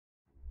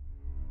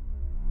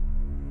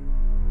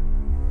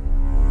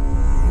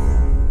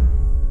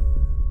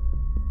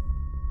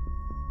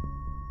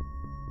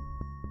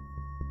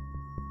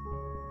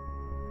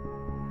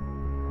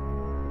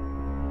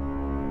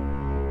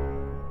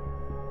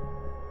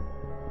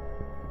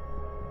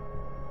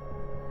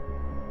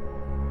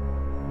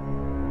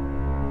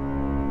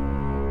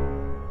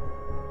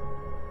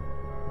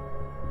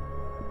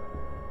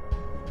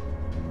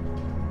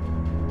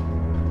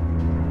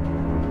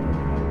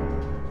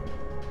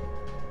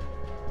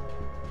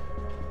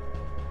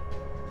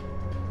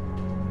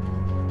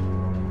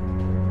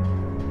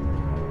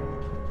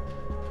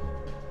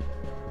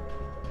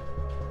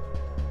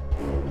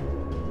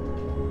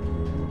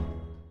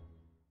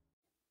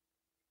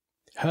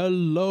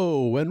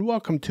Hello and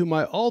welcome to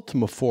my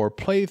Ultima 4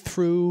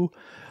 playthrough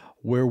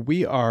where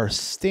we are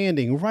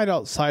standing right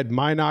outside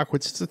Minok,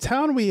 which is a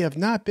town we have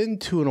not been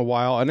to in a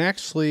while, and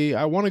actually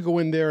I want to go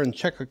in there and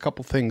check a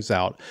couple things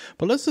out.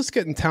 But let's just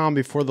get in town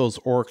before those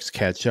orcs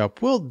catch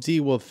up. We'll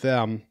deal with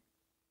them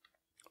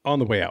on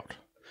the way out.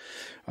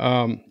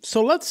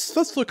 So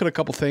let's look at a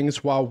couple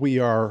things while we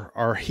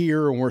are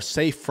here and we're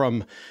safe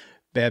from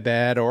bad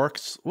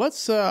orcs.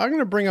 I'm going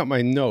to bring up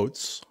my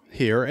notes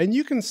here, and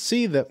you can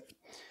see that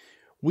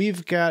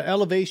we've got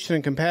elevation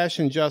and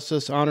compassion,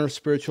 justice, honor,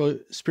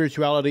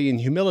 spirituality,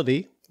 and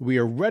humility. We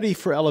are ready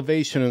for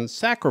elevation and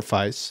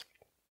sacrifice.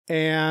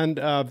 And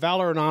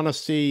valor and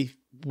honesty,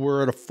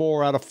 we're at a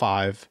 4 out of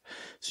 5.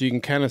 So you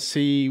can kind of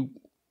see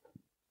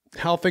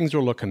how things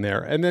are looking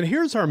there. And then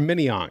here's our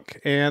mini-onk.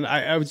 And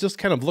I was just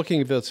kind of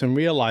looking at this and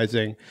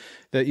realizing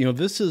that, you know,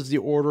 this is the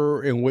order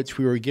in which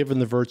we were given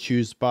the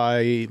virtues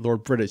by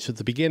Lord British at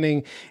the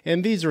beginning.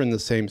 And these are in the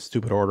same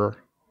stupid order.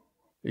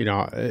 You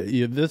know,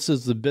 this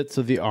is the bits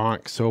of the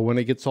onk. So when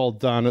it gets all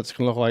done, it's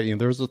going to look like, you know,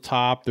 there's the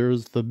top,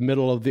 there's the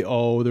middle of the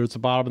O, there's the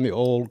bottom of the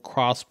old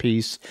cross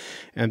piece,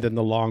 and then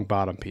the long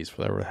bottom piece,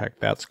 whatever the heck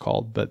that's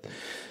called. But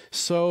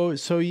so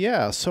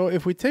yeah. So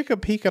if we take a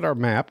peek at our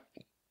map,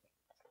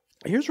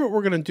 here's what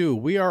we're going to do.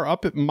 We are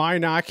up at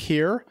Minok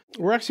here.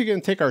 We're actually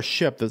going to take our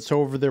ship that's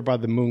over there by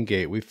the moon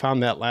gate. We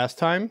found that last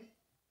time.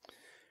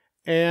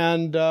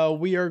 And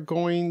we are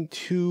going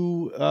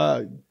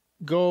to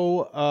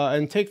go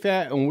and take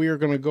that, and we are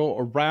going to go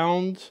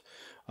around,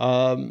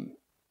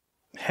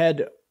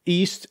 head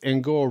east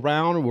and go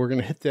around. We're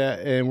going to hit that,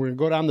 and we're going to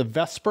go down the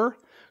Vesper,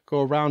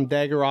 go around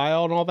Dagger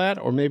Isle and all that,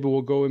 or maybe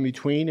we'll go in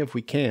between if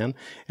we can,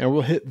 and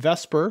we'll hit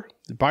Vesper,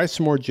 buy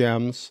some more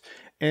gems,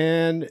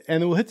 and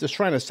then we'll hit the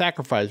Shrine of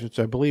Sacrifice, which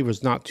I believe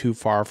is not too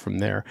far from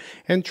there,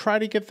 and try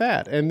to get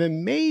that. And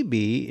then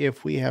maybe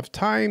if we have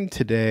time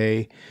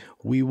today,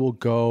 we will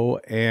go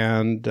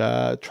and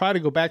try to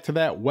go back to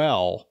that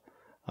well.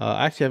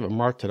 I actually haven't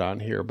marked it on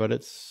here, but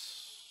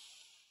it's...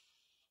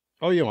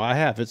 Oh, you know, I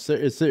have. It's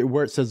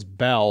where it says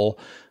Bell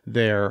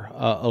there,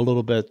 a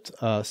little bit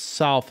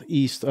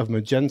southeast of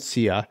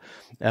Magencia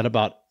at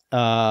about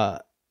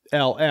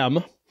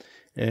LM.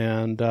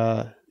 And,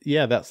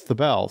 yeah, that's the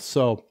Bell.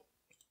 So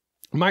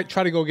I might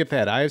try to go get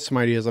that. I have some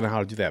ideas on how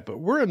to do that. But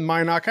we're in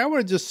Minok. I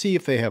want to just see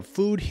if they have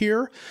food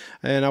here.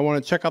 And I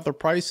want to check out their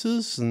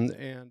prices.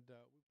 And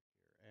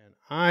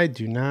I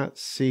do not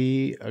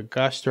see a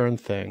gosh darn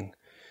thing.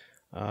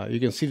 You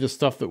can see the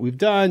stuff that we've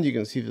done. You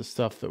can see the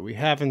stuff that we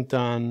haven't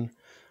done.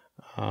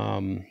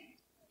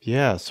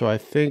 Yeah, so I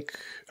think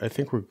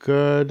we're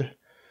good.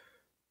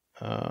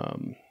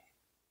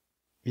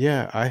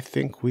 Yeah, I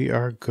think we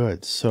are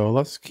good. So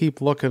let's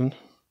keep looking.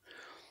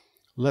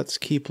 Let's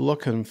keep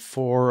looking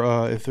for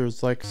if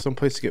there's like some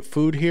place to get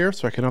food here,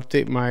 so I can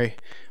update my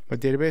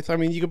database. I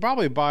mean, you could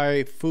probably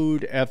buy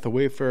food at the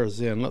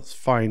Wayfarer's Inn. Let's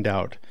find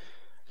out.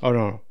 Oh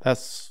no,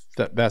 that's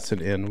an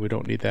inn. We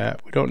don't need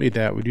that. We don't need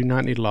that. We do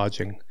not need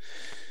lodging.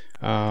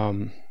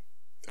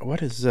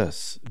 What is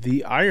this?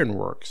 The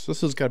Ironworks.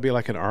 This has got to be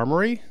like an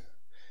armory.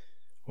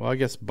 Well, I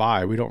guess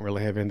buy. We don't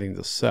really have anything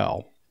to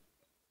sell.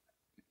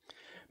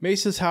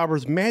 Maces,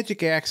 halberds,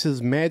 magic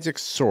axes, magic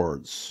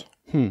swords.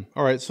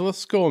 All right, so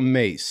let's go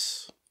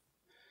mace.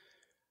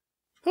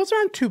 Those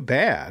aren't too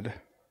bad.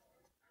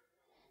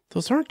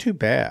 Those aren't too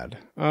bad.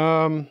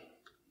 I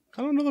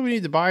don't know that we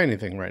need to buy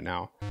anything right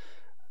now.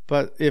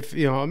 But if,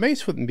 you know, a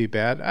mace wouldn't be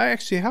bad.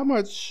 How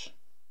much?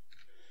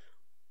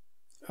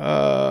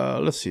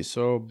 Let's see.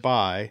 So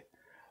buy.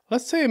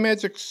 Let's say a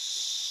magic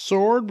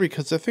sword,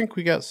 because I think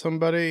we got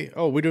somebody.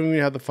 Oh, we don't even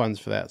have the funds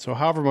for that. So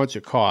however much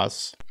it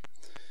costs,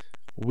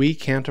 we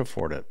can't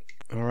afford it.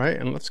 All right.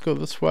 And let's go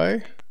this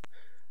way.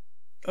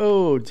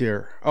 Oh,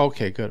 dear.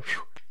 Okay, good.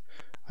 Whew.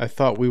 I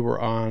thought we were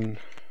on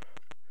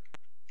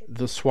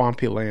the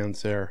swampy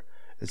lands there.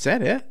 Is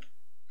that it?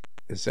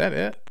 Is that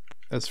it?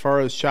 As far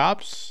as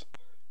shops?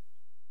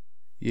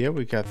 Yeah,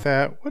 we got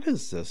that. What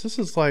is this? This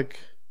is like...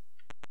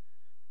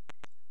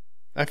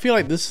 I feel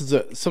like this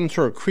is some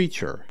sort of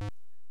creature.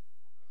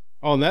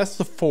 Oh, and that's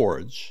the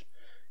forge.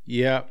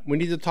 Yeah, we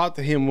need to talk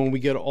to him when we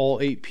get all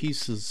 8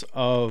 pieces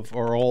of...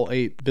 or all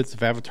 8 bits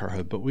of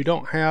avatarhood. But we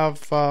don't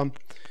have...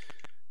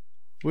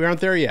 we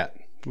aren't there yet.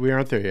 We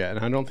aren't there yet.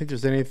 And I don't think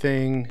there's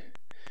anything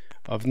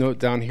of note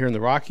down here in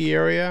the rocky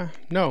area.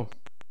 No,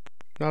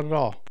 not at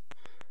all.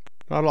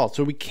 Not at all.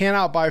 So we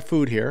cannot buy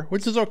food here,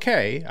 which is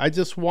okay. I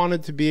just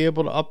wanted to be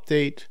able to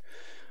update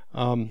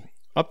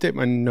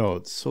my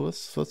notes. So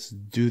let's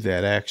do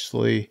that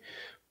actually.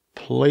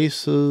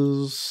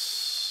 Places,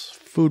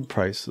 food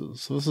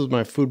prices. So this is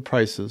my food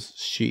prices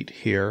sheet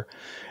here.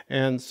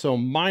 And so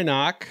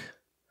Minok,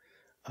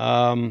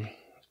 I'm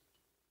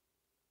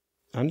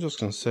just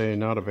going to say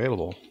not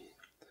available.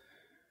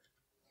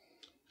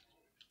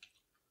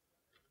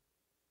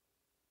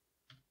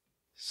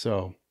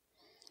 So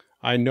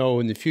I know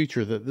in the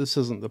future that this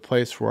isn't the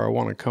place where I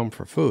want to come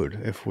for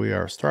food if we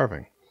are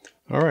starving.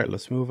 All right,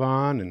 let's move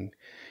on and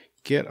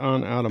get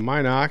on out of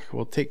Minok.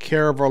 We'll take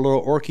care of our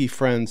little orky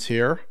friends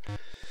here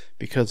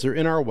because they're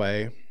in our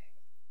way.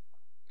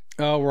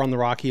 Oh, we're on the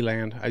Rocky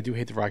Land. I do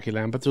hate the Rocky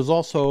Land, but there's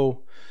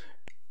also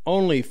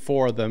only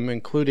 4 of them,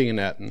 including an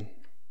Etten,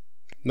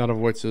 none of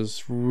which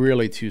is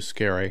really too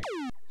scary.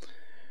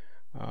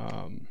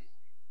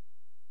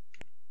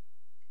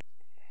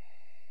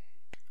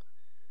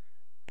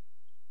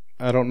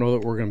 I don't know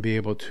that we're going to be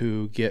able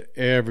to get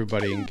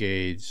everybody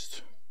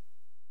engaged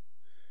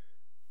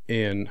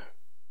in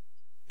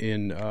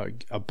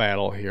a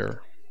battle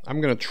here. I'm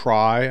going to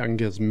try. I can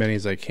get as many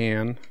as I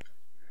can.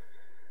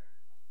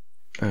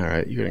 All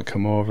right, you're going to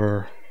come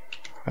over.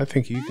 I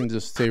think you can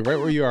just stay right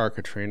where you are,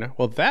 Katrina.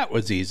 Well, that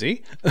was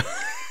easy.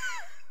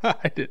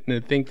 I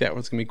didn't think that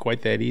was going to be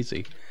quite that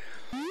easy.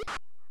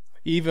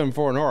 Even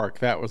for an orc,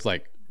 that was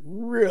like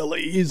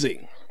really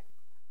easy.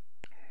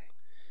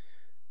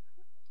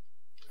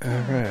 All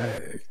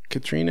right,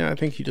 Katrina, I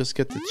think you just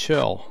get to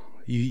chill.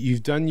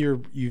 You've done your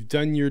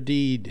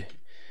deed.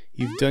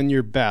 You've done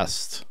your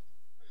best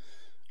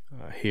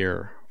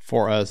here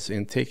for us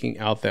in taking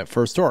out that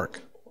first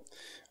orc.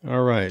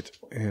 All right,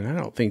 and I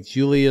don't think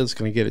Julia's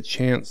going to get a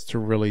chance to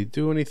really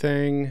do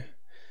anything.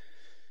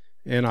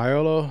 And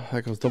Iolo,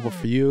 that goes double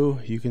for you.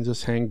 You can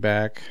just hang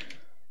back.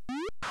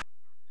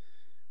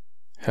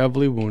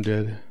 Heavily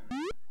wounded.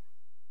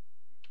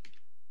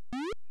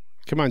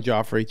 Come on,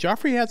 Joffrey.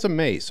 Joffrey has a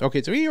mace.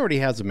 Okay, so he already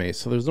has a mace,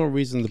 so there's no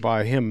reason to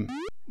buy him.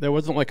 That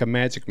wasn't like a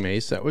magic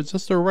mace. That was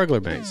just a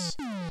regular mace.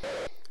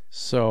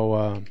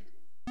 So,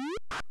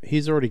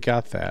 he's already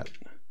got that.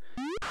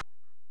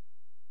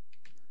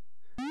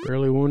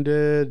 Barely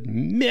wounded.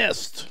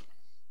 Missed!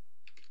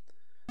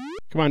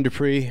 Come on,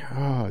 Dupree.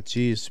 Oh,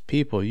 geez.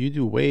 People, you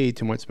do way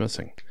too much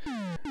missing.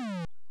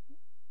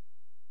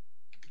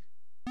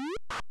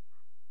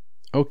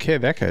 Okay,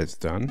 that guy's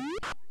done.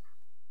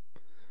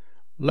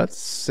 Let's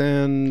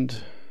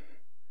send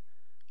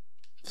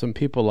some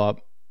people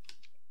up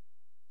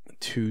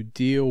to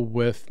deal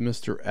with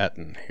Mr.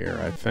 Etten here,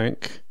 I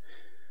think.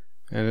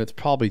 And it's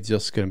probably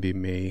just going to be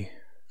me.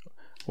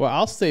 Well,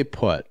 I'll stay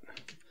put.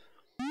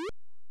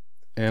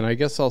 And I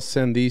guess I'll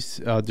send these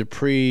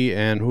Dupree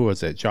and who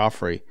was it?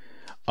 Joffrey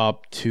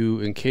up to,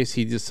 in case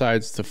he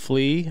decides to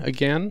flee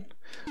again.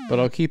 But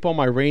I'll keep all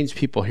my ranged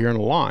people here in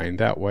a line.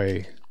 That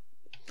way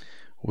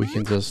we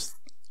can just...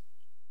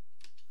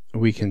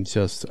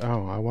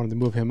 oh, I wanted to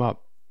move him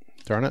up.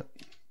 Darn it.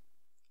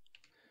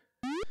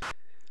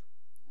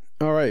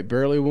 All right,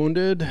 barely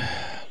wounded.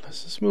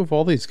 Let's just move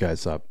all these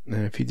guys up.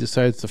 And if he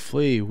decides to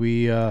flee,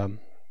 we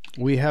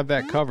have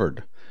that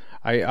covered.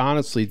 I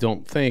honestly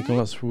don't think,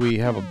 unless we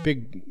have a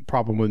big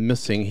problem with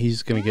missing,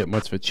 he's going to get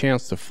much of a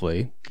chance to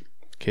flee.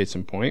 Case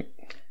in point.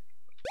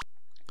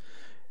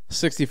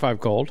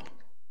 65 gold.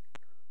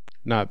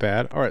 Not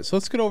bad. All right, so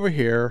let's get over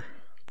here.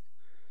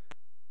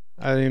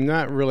 I am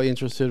not really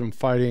interested in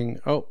fighting.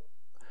 Oh,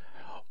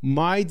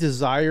 my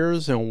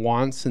desires and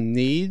wants and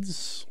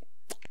needs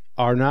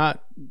are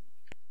not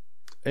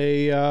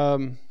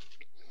anything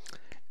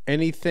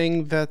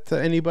that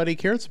anybody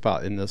cares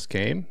about in this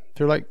game.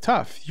 They're like,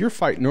 tough, you're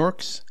fighting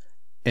orcs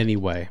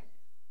anyway.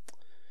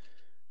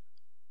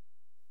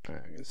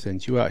 I'm gonna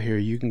send you out here.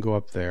 You can go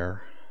up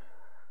there.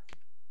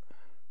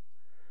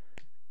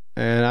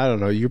 And I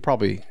don't know, you're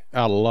probably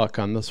out of luck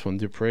on this one,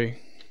 Dupree.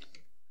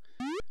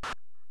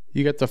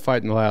 You got to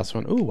fight in the last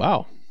one. Ooh,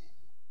 wow.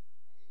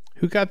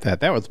 Who got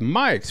that? That was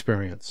my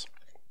experience.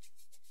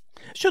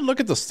 Should look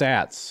at the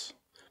stats.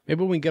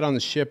 Maybe when we get on the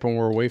ship and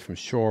we're away from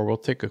shore, we'll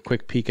take a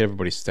quick peek at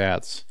everybody's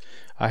stats.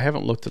 I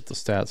haven't looked at the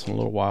stats in a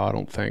little while, I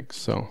don't think.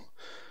 So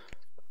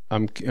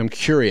I'm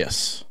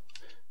curious.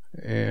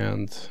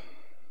 And it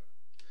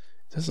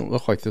doesn't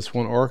look like this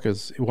one orc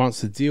wants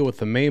to deal with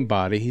the main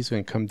body. He's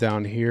going to come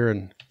down here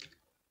and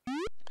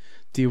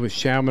deal with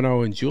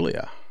Shamino and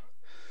Julia.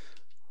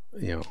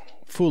 You know,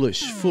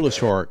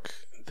 foolish orc.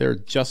 They're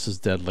just as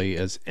deadly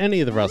as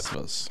any of the rest of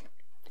us.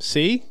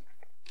 See?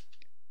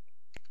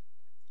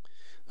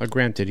 Now,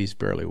 granted, he's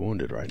barely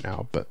wounded right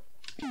now, but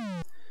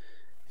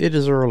it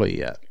is early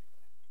yet.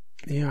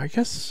 Yeah, I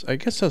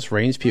guess us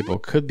ranged people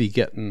could be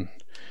getting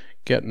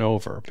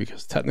over,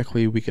 because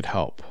technically we could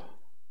help.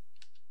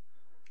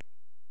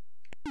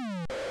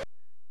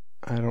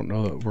 I don't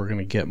know that we're going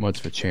to get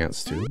much of a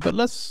chance to, but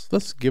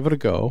let's give it a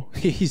go.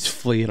 He's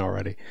fleeing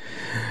already.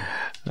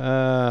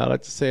 I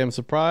like to say I'm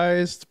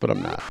surprised, but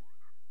I'm not.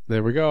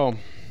 There we go.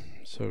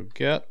 So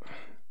get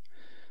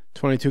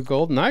 22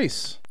 gold.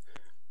 Nice.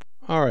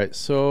 All right,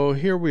 so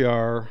here we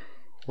are.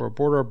 We're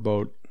aboard our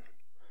boat.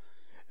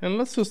 And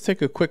let's just take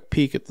a quick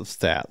peek at the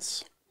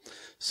stats.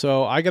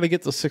 So I got to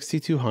get to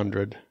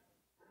 6,200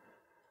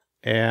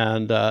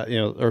 and,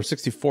 or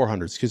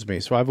 6,400, excuse me.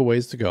 So I have a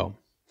ways to go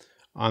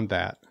on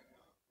that.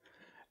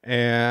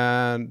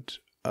 And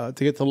to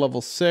get to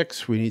level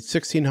 6, we need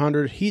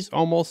 1,600. He's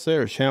almost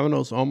there.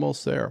 Shamino's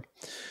almost there.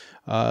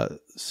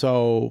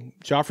 So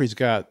Joffrey's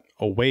got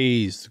a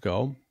ways to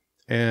go,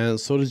 and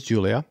so does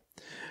Julia.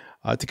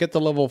 To get to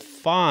level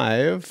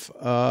 5,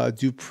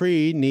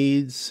 Dupree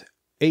needs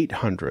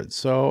 800.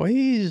 So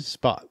he's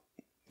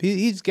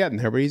getting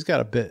there, but he's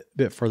got a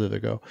bit further to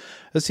go.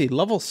 Let's see,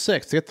 level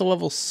 6. To get to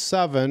level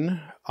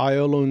 7,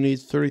 Iolo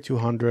needs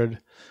 3,200.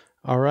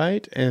 All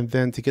right, and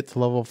then to get to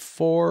level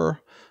 4,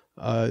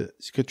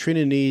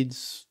 Katrina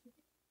needs,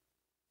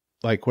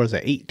 like, what is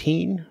that,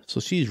 18? So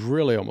she's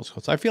really almost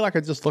close. I feel like I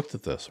just looked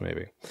at this,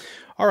 maybe.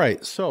 All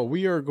right, so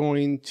we are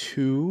going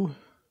to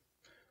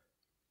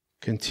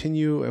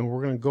continue, and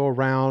we're going to go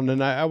around,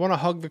 and I want to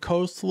hug the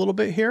coast a little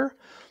bit here,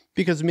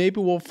 because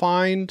maybe we'll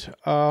find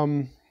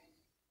an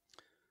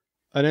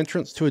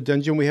entrance to a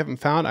dungeon we haven't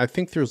found. I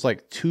think there's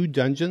like 2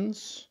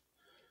 dungeons,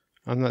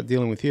 I'm not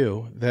dealing with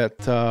you,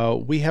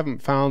 that we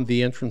haven't found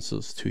the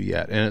entrances to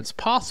yet. And it's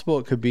possible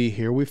it could be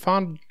here. We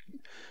found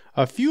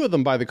a few of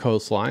them by the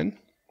coastline.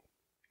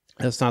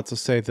 That's not to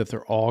say that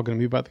they're all going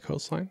to be by the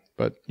coastline,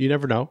 but you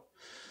never know.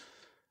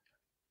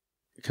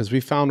 Because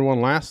we found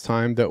one last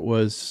time that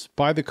was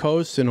by the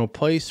coast in a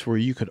place where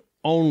you could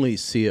only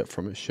see it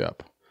from a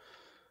ship.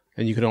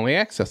 And you could only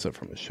access it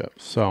from a ship.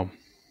 So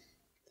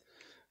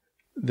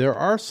there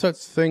are such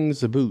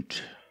things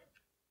about.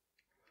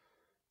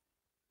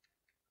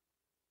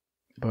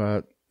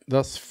 But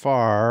thus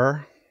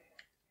far,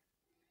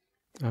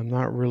 I'm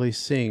not really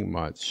seeing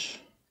much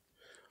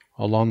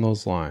along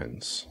those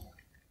lines.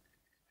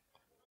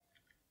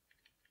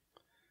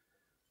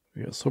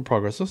 We got slow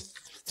progress. Let's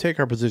take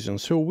our position.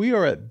 So we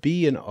are at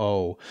B and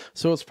O.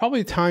 So it's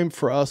probably time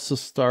for us to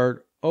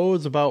start. O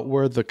is about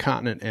where the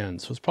continent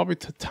ends. So it's probably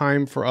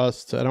time for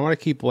us to, and I want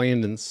to keep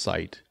land in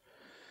sight,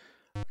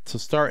 to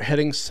start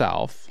heading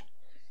south.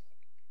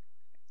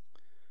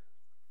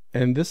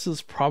 And this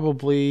is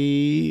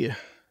probably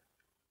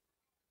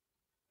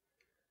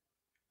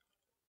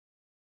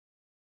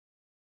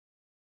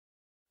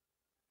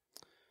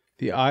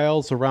the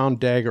isles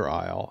around Dagger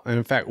Isle. And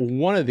in fact,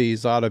 one of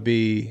these ought to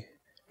be,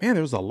 man,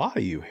 there's a lot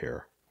of you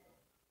here.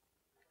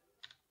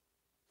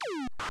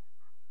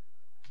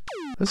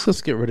 Let's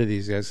just get rid of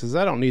these guys, because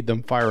I don't need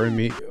them firing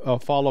me,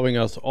 following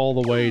us all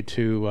the way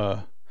to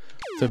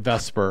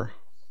Vesper.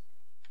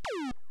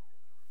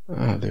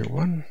 There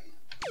one.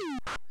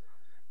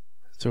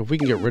 So if we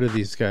can get rid of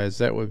these guys,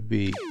 that would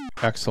be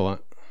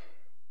excellent.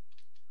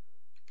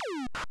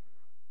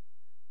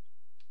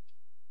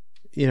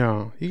 You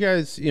know, you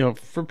guys, you know,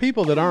 for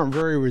people that aren't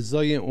very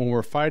resilient when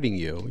we're fighting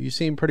you, you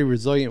seem pretty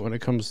resilient when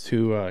it comes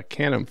to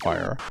cannon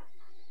fire.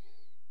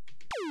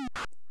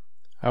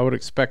 I would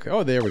expect,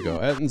 oh, there we go.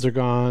 Ettins are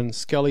gone.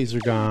 Skellies are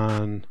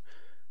gone.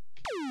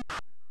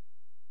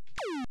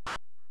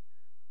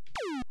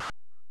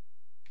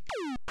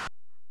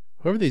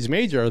 Whoever these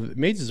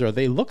mages are,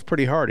 they look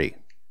pretty hardy.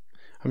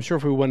 I'm sure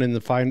if we went in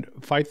to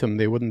fight them,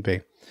 they wouldn't be.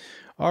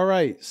 All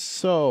right,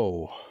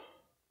 so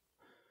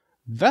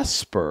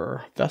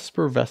Vesper.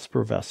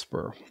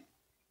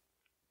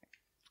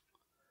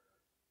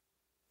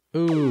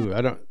 Ooh,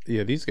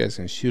 yeah, these guys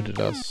can shoot at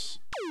us.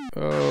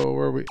 Oh,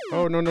 where are we?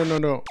 Oh, no.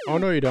 Oh,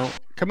 no, you don't.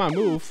 Come on,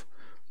 move.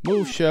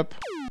 Move, ship.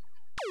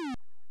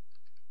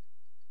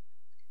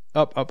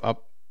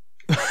 Up.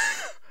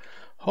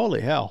 Holy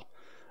hell.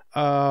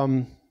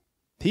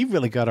 He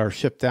really got our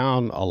ship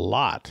down a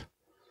lot.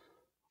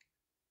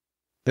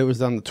 It was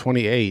down to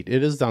 28.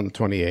 It is down to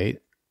 28.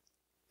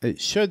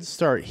 It should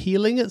start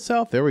healing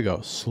itself. There we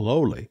go.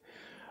 Slowly.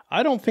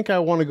 I don't think I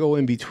want to go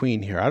in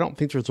between here. I don't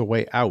think there's a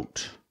way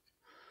out.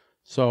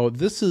 So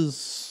this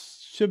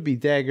should be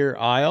Dagger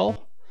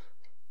Isle,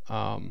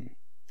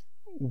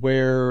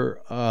 where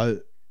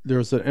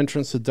there's an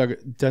entrance to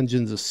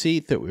Dungeons of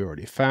Seat that we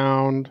already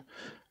found.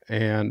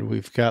 And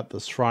we've got the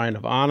Shrine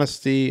of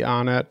Honesty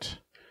on it.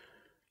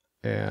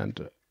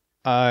 And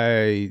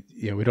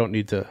we don't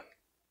need to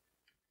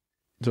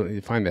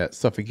find that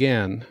stuff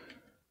again.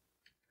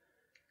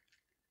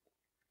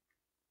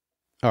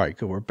 All right,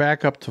 good. We're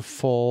back up to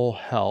full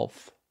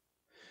health.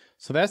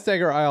 So that's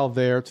Dagger Isle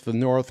there to the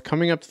north.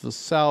 Coming up to the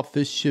south,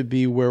 this should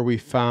be where we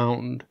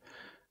found...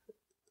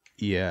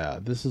 Yeah,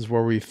 this is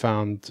where we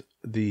found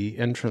the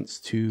entrance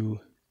to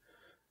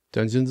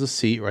Dungeons of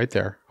Seat right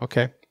there.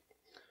 Okay.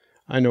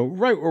 I know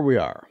right where we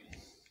are.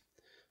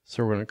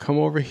 So we're going to come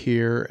over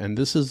here, and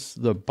this is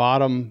the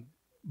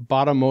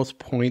bottommost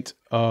point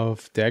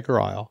of Dagger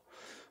Isle.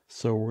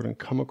 So we're going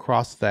to come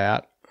across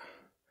that.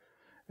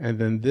 And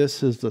then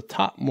this is the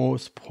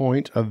topmost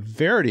point of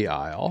Verity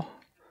Isle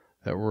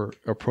that we're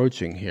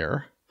approaching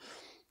here,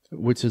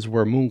 which is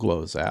where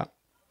Moonglow's at.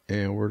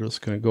 And we're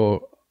just going to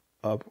go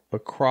up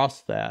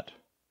across that.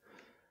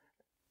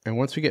 And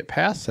once we get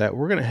past that,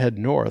 we're going to head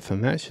north,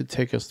 and that should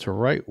take us to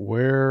right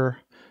where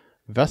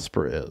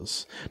Vesper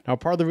is. Now,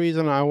 part of the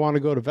reason I want to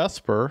go to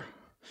Vesper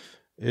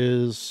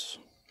is,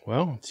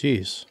 well,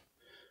 geez,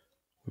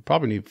 we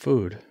probably need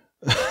food.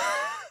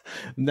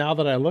 Now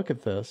that I look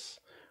at this,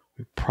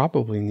 we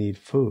probably need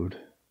food.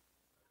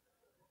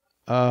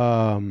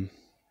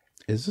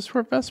 Is this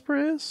where Vesper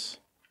is?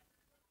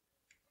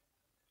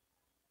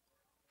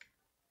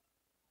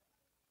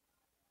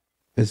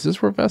 Is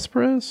this where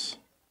Vesper is?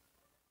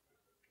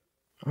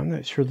 I'm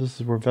not sure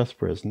this is where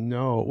Vesper is.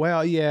 No.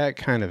 Well, yeah, it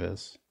kind of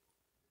is.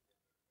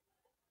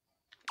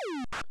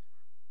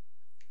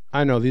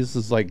 I know this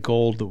is like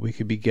gold that we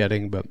could be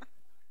getting, but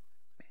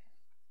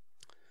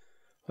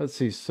let's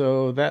see.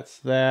 So that's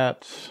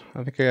that.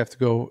 I think I have to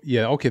go.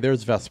 Yeah, okay,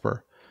 there's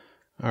Vesper.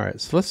 All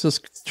right, so let's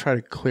just try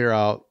to clear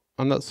out.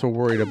 I'm not so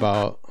worried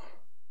about...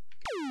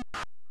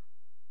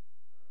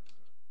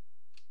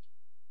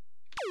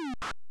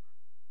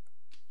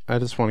 I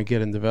just want to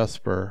get into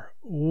Vesper.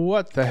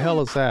 What the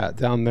hell is that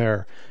down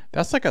there?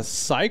 That's like a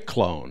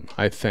cyclone,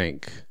 I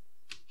think.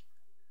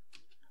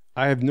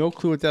 I have no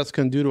clue what that's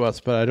going to do to us,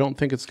 but I don't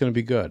think it's going to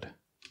be good.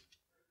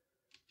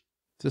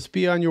 Just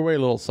be on your way,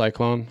 little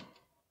cyclone.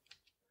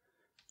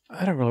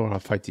 I don't really want to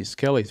fight these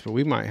skellies, but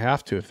we might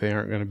have to if they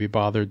aren't going to be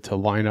bothered to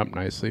line up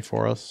nicely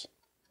for us.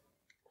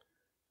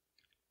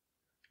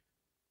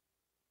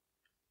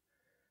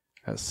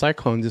 That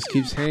cyclone just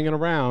keeps hanging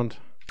around.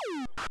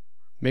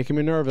 Making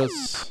me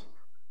nervous.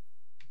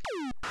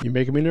 You're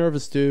making me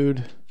nervous,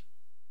 dude.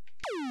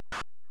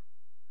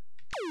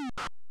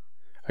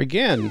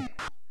 Again,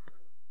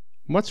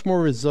 much more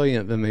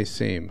resilient than they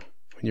seem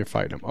when you're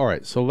fighting them. All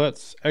right, so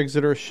let's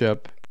exit our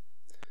ship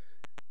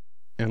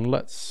and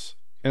let's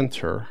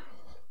enter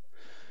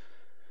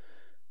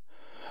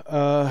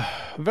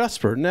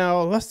Vesper.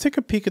 Now, let's take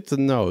a peek at the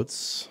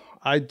notes.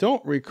 I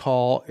don't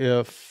recall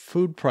if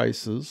food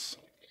prices...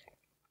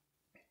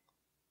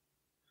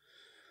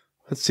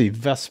 Let's see,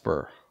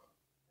 Vesper.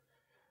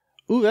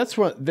 Ooh, that's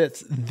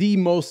the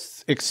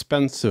most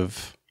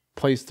expensive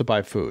place to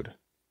buy food.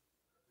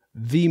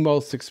 The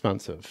most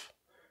expensive.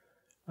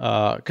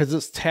 Because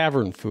it's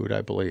tavern food,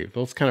 I believe.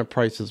 Those kind of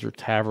prices are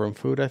tavern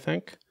food, I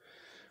think.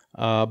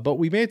 But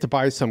we made it to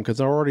buy some because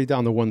they're already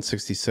down to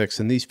 166,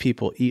 and these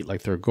people eat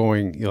like they're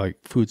going, you know, like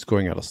food's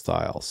going out of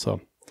style.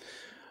 So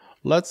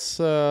let's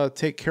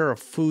take care of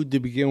food to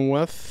begin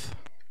with.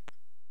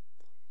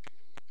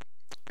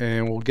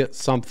 And we'll get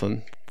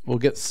something. We'll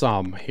get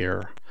some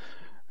here,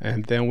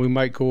 and then we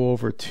might go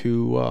over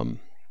to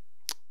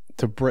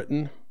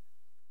Britain.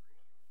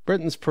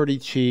 Britain's pretty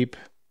cheap.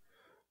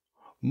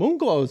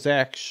 Moonglow's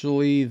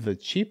actually the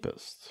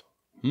cheapest.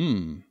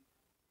 We're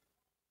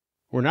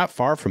not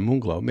far from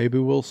Moonglow. Maybe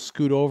we'll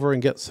scoot over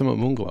and get some at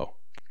Moonglow.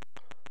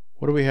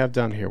 What do we have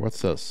down here?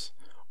 What's this?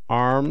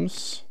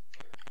 Arms.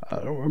 I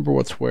don't remember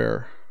what's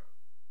where.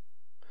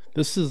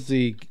 This is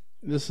the.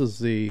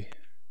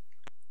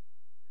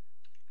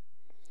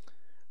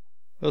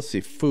 Let's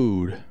see,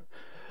 food.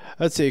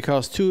 Let's see, it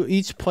costs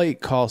each plate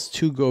costs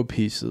 2 gold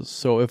pieces.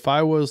 So if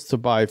I was to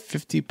buy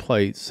 50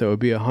 plates, that would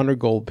be 100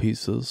 gold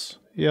pieces.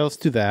 Yeah, let's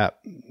do that.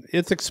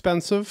 It's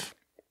expensive,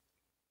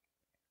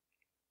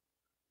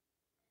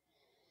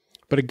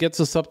 but it gets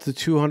us up to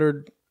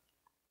 200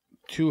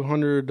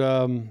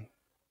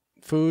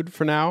 food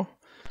for now,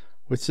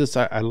 which is,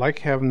 I like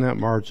having that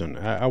margin.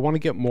 I want to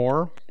get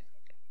more.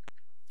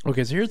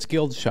 Okay, so here's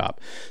Guild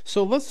Shop.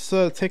 So let's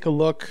take a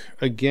look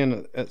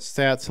again at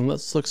stats, and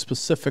let's look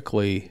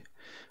specifically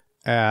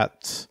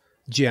at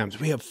gems.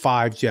 We have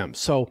 5 gems.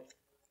 So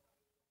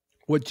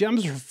what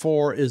gems are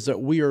for is that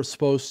we are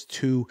supposed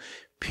to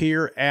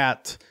peer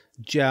at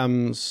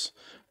gems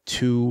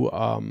to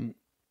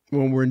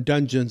when we're in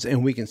dungeons,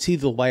 and we can see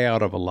the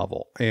layout of a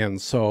level.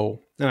 And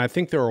I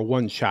think they're a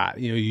one shot.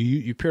 You know,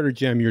 you peer a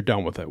gem, you're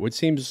done with it, which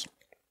seems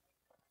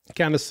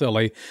kind of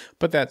silly,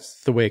 but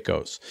that's the way it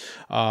goes.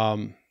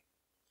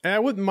 And I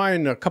wouldn't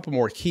mind a couple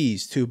more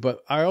keys too,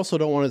 but I also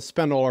don't want to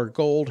spend all our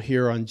gold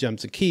here on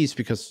gems and keys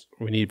because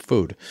we need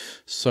food.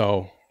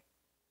 So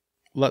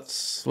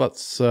let's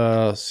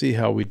see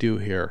how we do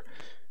here.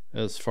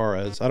 As far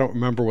as, I don't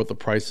remember what the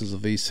prices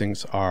of these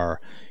things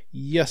are.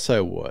 Yes, I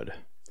would.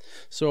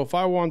 So if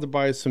I wanted to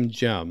buy some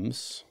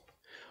gems,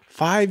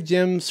 5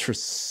 gems for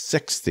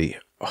 60.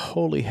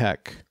 Holy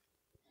heck.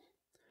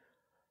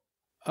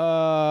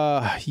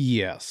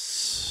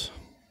 Yes.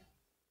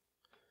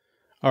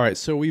 All right,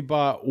 so we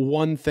bought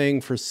one thing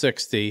for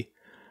 60.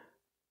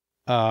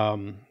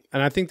 And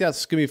I think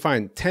that's going to be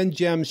fine. 10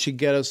 gems should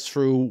get us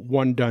through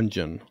 1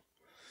 dungeon.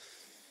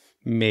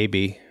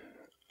 Maybe.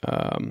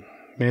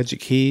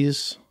 Magic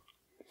keys.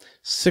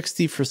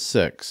 60 for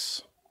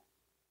 6.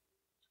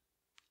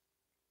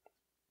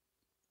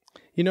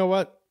 You know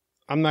what?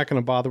 I'm not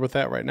going to bother with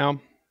that right now.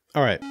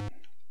 All right.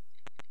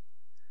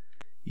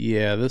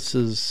 Yeah, this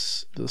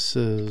is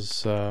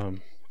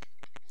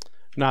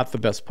not the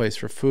best place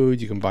for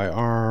food. You can buy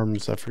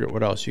arms. I forget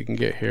what else you can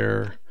get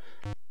here.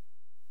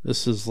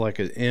 This is like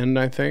an inn,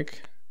 I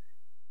think.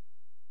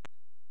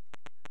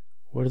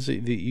 What is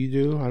it that you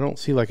do? I don't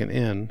see like an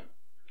inn.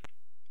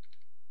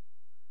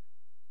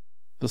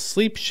 The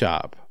sleep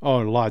shop. Oh,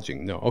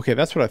 lodging. No. Okay,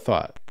 that's what I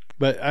thought.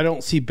 But I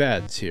don't see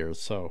beds here,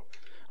 so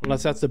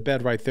unless that's a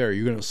bed right there,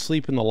 you're going to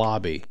sleep in the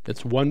lobby.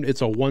 It's a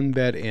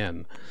 1-bed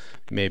inn.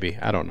 Maybe.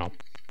 I don't know.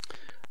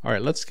 All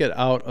right, let's get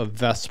out of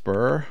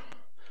Vesper.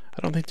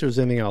 I don't think there's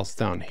anything else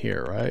down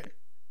here, right?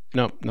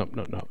 Nope.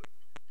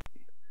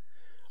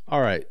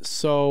 All right,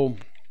 so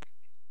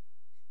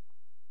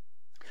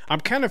I'm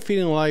kind of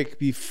feeling like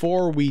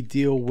before we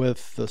deal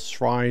with the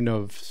Shrine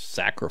of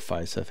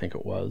Sacrifice, I think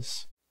it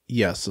was.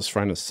 Yes, the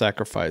Shrine of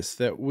Sacrifice,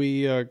 that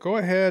we go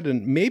ahead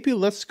and maybe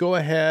let's go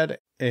ahead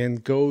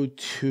and go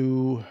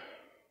to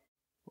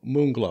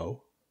Moonglow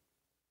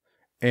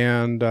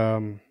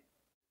and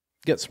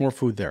get some more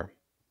food there.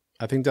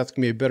 I think that's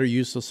going to be a better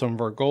use of some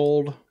of our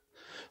gold.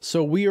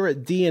 So we are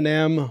at D and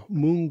M.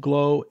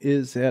 Moonglow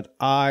is at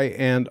I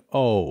and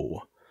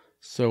O.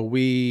 So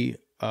we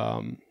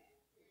don't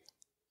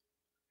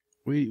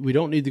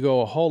need to go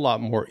a whole lot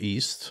more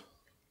east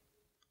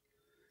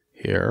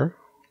here.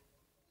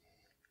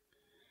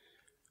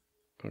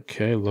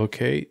 Okay,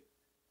 locate.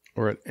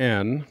 We're at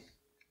N.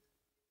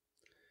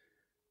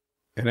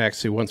 And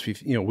actually, once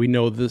we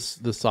know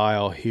this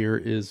aisle here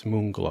is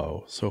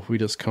Moonglow. So if we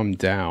just come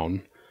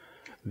down,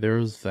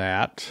 there's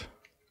that.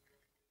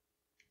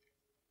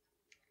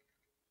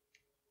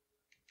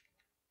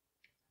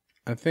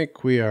 I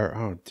think we are.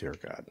 Oh dear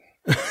God!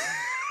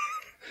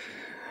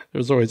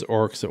 There's always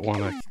orcs that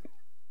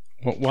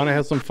want to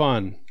have some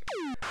fun.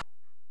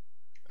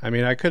 I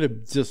mean, I could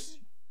have just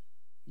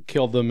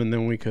killed them, and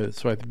then we could.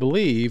 So I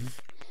believe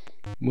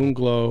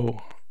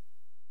Moonglow.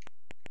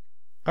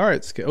 All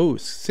right,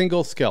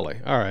 single skelly.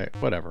 All right,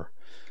 whatever.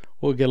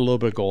 We'll get a little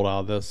bit of gold out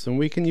of this, and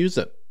we can use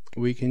it.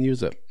 We can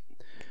use it.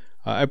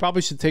 I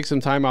probably should take some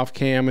time off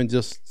cam and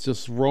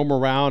just roam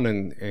around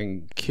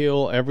and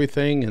kill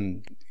everything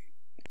and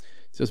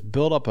just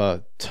build up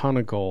a ton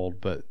of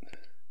gold. But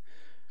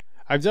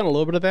I've done a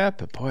little bit of that,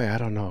 but boy, I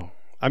don't know.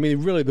 I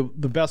mean, really, the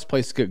best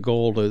place to get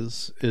gold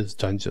is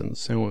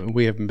dungeons, and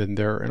we haven't been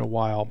there in a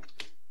while.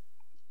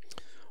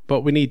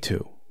 But we need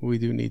to. We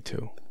do need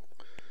to.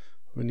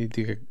 We need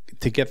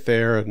to get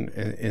there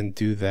and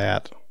do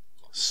that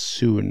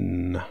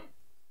soon.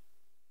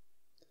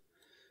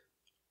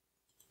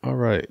 All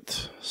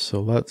right, so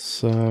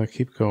let's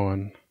keep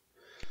going.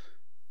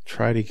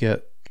 Try to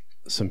get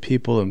some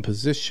people in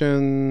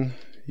position.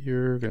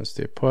 You're going to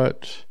stay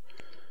put.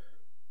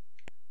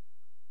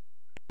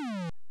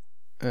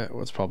 That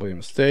was probably a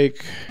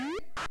mistake.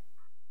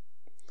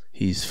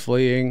 He's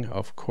fleeing.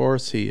 Of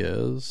course he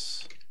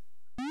is.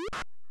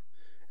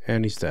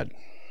 And he's dead.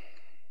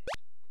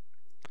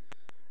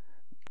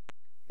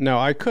 Now,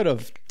 I could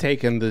have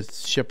taken the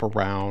ship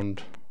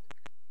around.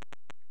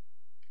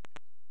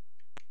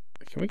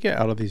 Can we get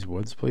out of these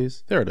woods,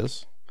 please? There it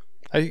is.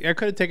 I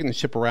could have taken the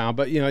ship around,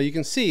 but, you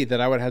can see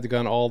that I would have had to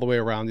gone all the way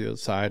around the other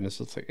side, and it's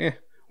just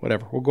like,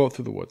 whatever. We'll go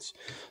through the woods.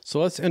 So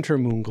let's enter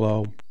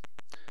Moonglow,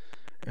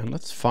 and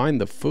let's find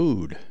the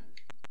food.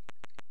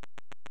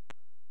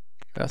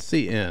 That's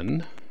the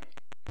inn.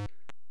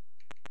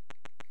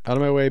 Out of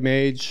my way,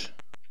 mage.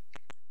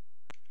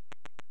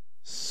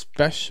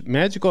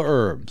 Magical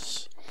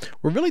herbs.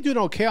 We're really doing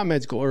okay on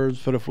magical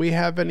herbs, but if we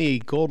have any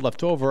gold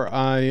left over,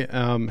 I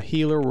am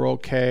healer, we're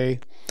okay.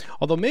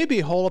 Although maybe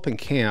hold up in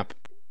camp.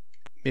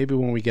 Maybe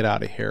when we get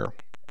out of here.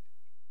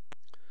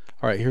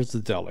 All right, here's the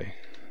deli.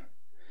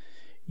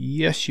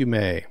 Yes, you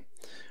may.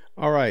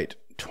 All right,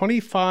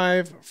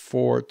 25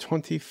 for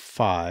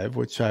 25,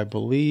 which I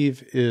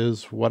believe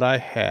is what I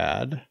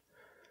had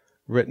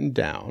written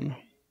down.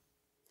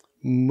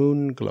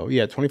 Moonglow.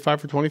 Yeah, 25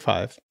 for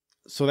 25.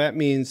 So that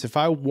means if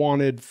I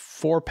wanted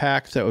 4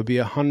 packs, that would be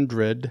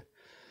 100,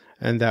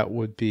 and that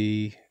would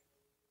be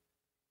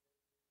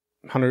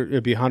 100.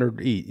 It'd be 100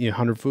 each.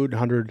 100 food,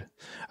 100.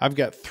 I've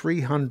got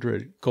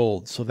 300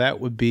 gold, so that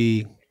would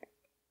be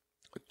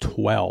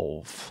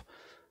 12,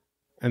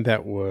 and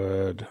that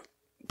would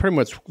pretty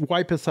much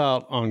wipe us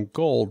out on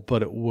gold,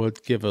 but it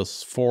would give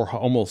us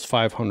almost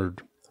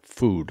 500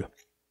 food.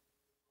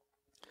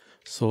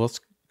 So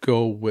let's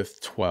go with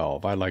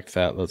 12. I like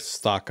that. Let's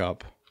stock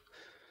up.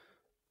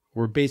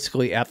 We're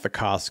basically at the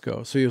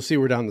Costco. So you'll see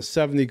we're down to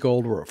 70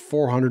 gold. We're at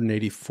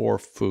 484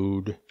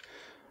 food.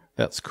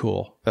 That's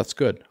cool. That's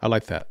good. I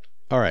like that.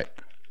 All right.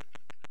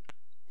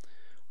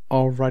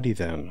 Alrighty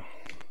then.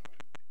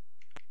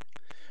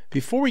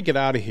 Before we get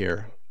out of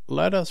here,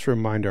 let us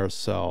remind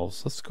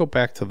ourselves. Let's go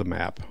back to the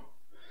map.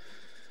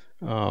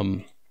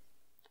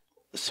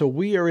 So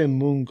we are in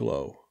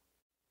Moonglow,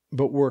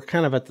 but we're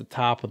kind of at the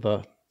top of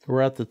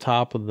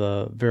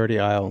the Verity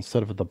Isle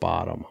instead of at the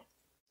bottom.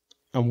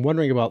 I'm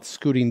wondering about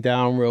scooting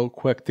down real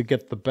quick to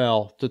get the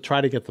bell, to try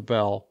to get the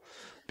bell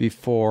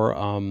before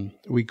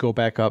we go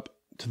back up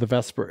to the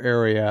Vesper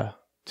area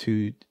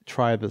to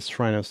try this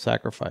Shrine of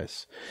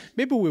Sacrifice.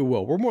 Maybe we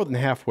will. We're more than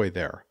halfway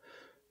there.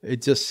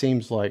 It just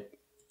seems like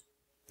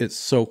it's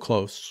so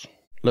close.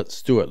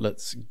 Let's do it.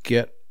 Let's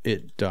get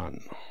it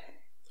done.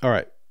 All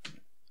right.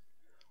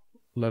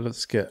 Let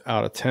us get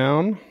out of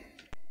town.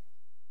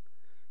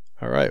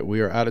 All right.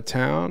 We are out of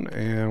town,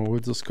 and we'll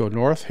just go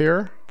north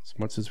here as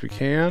much as we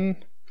can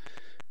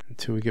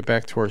until we get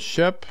back to our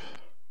ship.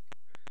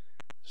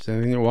 If there's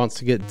anything that wants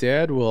to get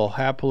dead, we'll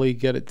happily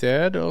get it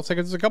dead. It looks like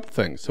there's a couple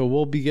things. So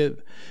we'll be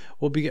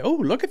oh,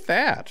 look at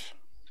that.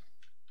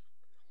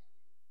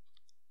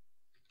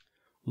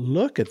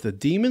 Look at the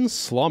demon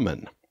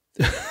slumming.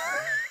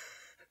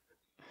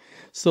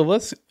 So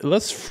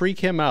let's freak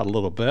him out a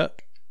little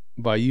bit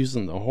by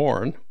using the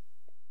horn.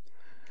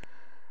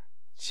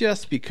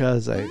 Just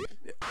because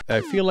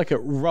I feel like it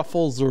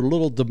ruffles their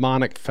little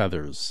demonic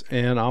feathers,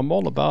 and I'm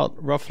all about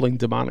ruffling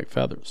demonic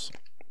feathers,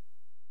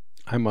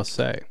 I must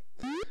say.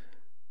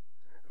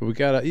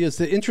 It's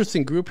an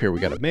interesting group here. We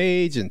got a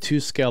mage and 2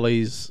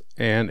 skellies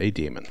and a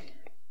demon.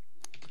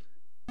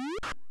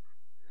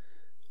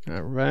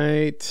 All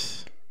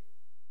right.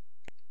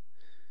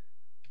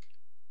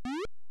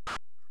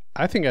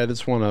 I think I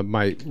just want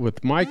to,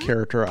 with my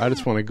character, I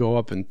just want to go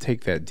up and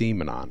take that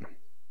demon on.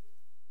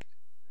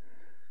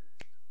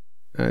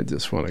 I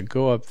just want to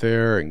go up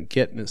there and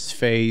get in his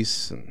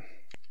face and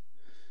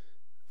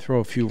throw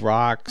a few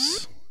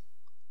rocks.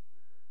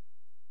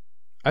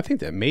 I think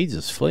that mage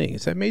is fleeing.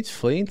 Is that mage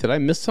fleeing? Did I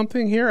miss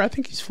something here? I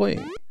think he's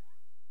fleeing.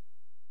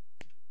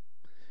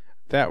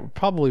 That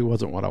probably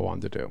wasn't what I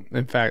wanted to do.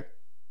 In fact,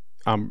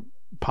 I'm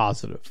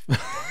positive.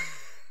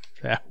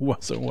 That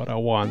wasn't what I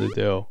wanted to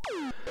do.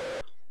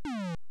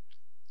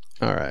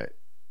 All right.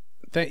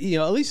 You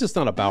know, at least it's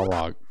not a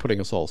Balrog putting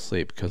us all to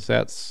sleep, because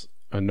that's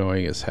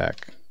annoying as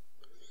heck.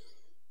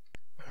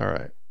 All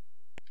right.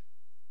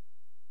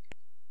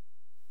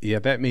 Yeah,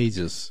 that mage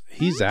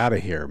he's out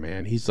of here,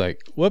 man. He's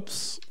like,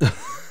 whoops.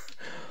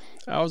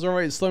 I was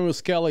already slim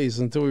with skellies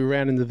until we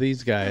ran into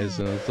these guys,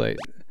 and it's like,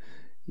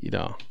 you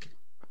know.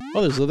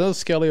 Oh, there's another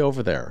skelly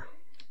over there.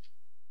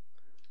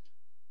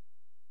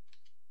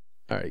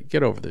 All right,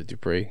 get over there,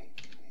 Dupree.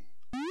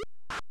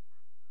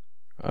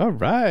 All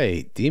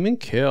right, demon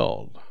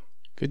killed.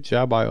 Good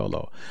job,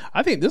 Iolo.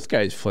 I think this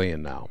guy's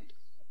fleeing now.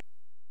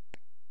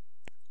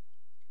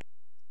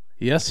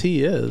 Yes,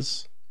 he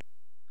is.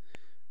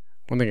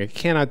 One thing I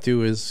cannot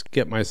do is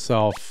get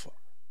myself...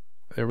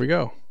 There we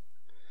go.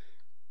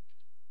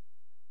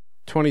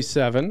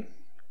 27.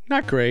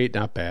 Not great,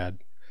 not bad.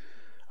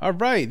 All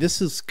right,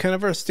 this is kind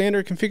of our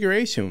standard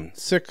configuration.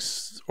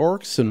 6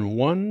 orcs and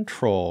 1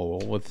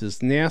 troll with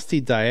this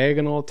nasty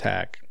diagonal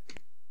attack.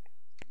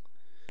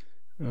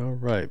 All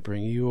right,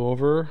 bring you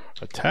over.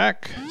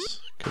 Attack.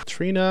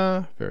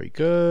 Katrina, very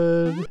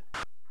good.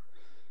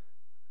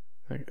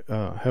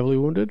 Heavily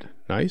wounded,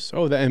 nice.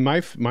 Oh, and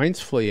mine's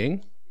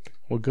fleeing.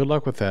 Well, good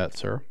luck with that,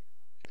 sir.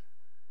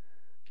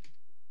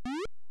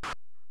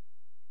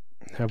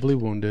 Heavily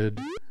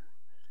wounded.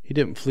 He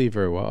didn't flee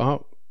very well.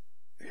 Oh,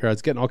 here I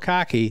was getting all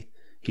cocky.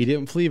 He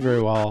didn't flee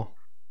very well.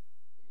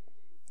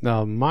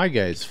 Now my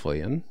guy's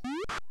fleeing.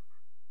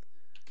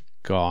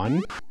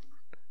 Gone.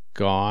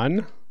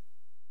 Gone.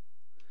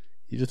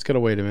 You just gotta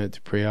wait a minute,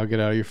 Dupree. I'll get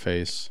out of your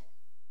face.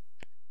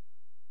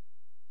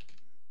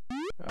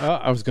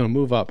 I was gonna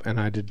move up, and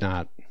I did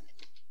not.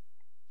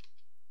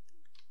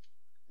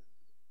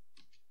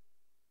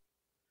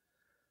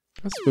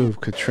 Let's move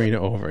Katrina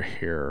over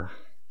here,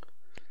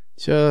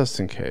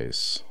 just in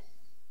case.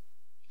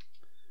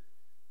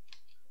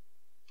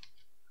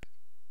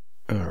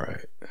 All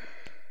right.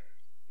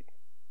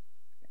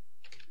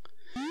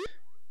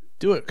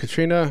 Do it,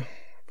 Katrina.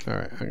 All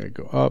right, I'm gonna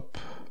go up.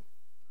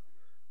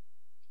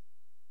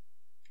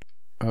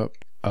 Up,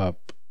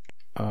 up,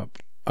 up,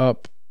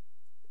 up.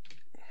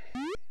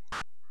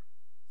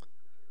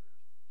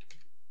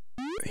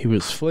 He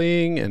was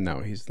fleeing, and now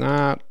he's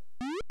not.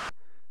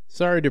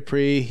 Sorry,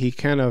 Dupree. He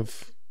kind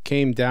of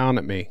came down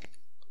at me.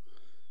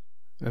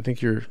 I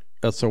think you're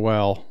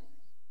SOL.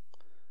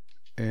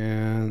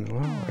 And,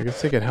 well, I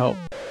guess they could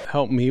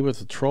help me with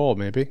the troll,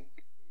 maybe.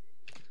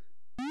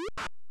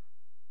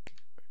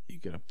 You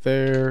get up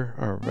there.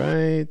 All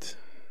right.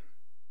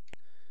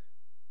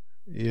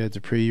 Yeah,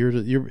 Dupree,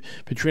 you're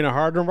between a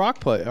hard and a rock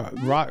place,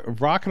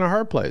 rock and a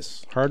hard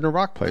place, hard and a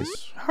rock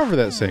place. However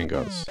that saying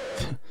goes.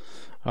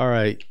 All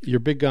right, your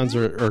big guns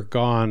are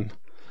gone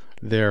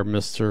there,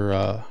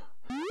 Mr.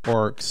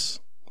 Orcs.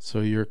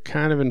 So you're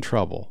kind of in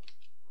trouble.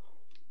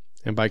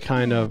 And by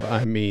kind of,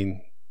 I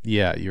mean,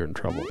 yeah, you're in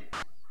trouble.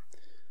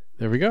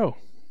 There we go.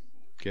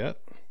 Get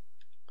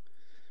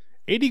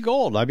 80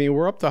 gold. I mean,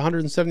 we're up to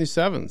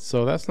 177,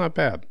 so that's not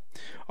bad.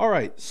 All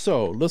right,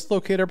 so let's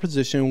locate our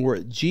position. We're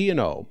at G and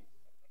O.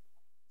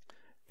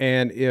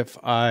 And if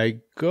I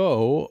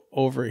go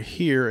over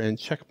here and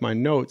check my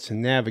notes and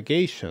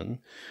navigation,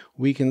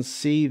 we can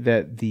see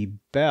that the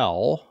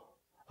bell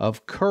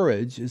of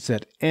courage is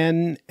at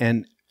N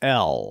and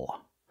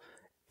L.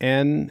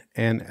 N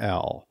and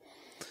L.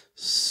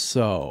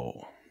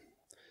 So,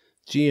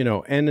 G and O,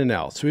 N and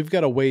L. So we've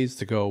got a ways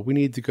to go. We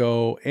need to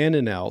go N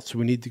and L. So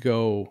we need to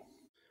go,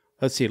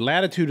 let's see,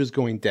 latitude is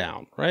going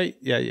down, right?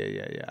 Yeah.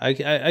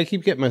 I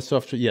keep getting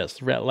myself to,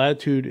 yes,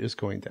 latitude is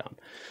going down.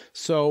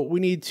 So we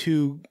need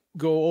to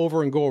go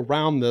over and go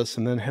around this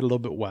and then head a little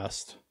bit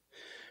west.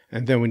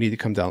 And then we need to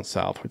come down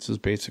south, which is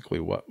basically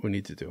what we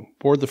need to do.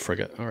 Board the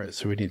frigate. All right,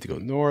 so we need to go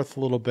north a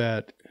little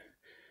bit.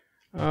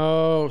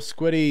 Oh,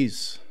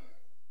 squiddies.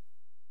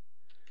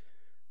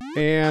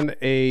 And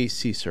a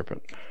sea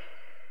serpent.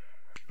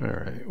 All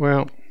right,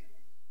 well.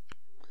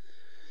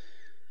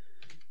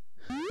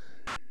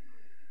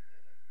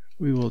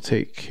 We will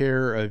take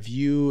care of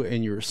you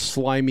and your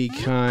slimy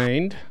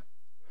kind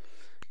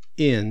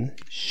in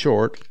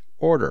short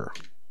order.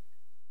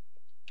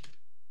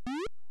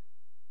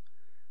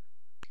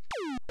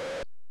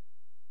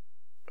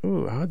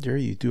 Ooh, how dare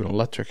you do an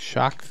electric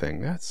shock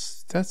thing?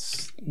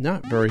 That's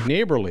not very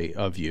neighborly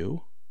of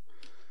you.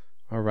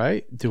 All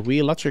right, did we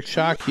electric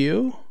shock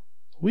you?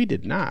 We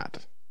did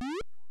not.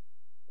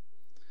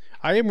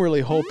 I am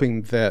really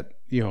hoping that,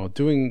 you know,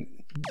 doing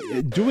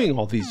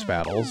all these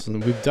battles,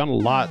 and we've done a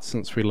lot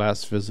since we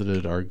last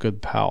visited our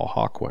good pal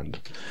Hawkwind.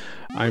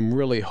 I'm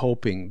really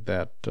hoping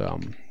that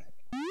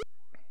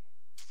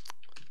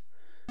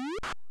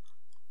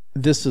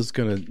this is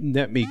going to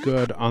net me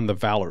good on the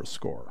Valor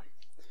score.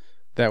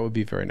 That would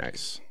be very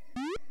nice.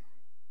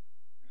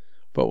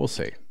 But we'll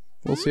see.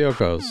 We'll see how it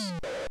goes.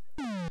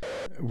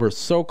 We're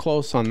so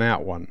close on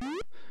that one.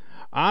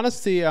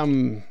 Honestly,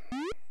 I'm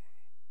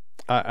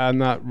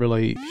not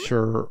really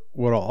sure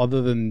what all,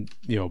 other than,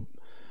 you know,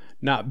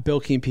 not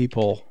bilking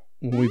people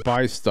when we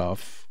buy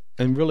stuff.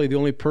 And really the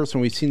only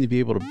person we seem to be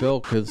able to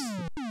bilk is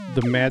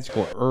the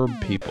magical herb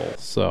people.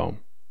 So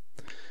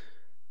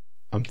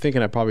I'm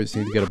thinking I probably just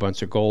need to get a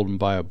bunch of gold and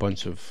buy a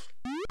bunch of,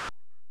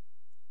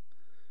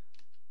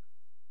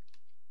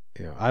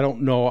 you know, I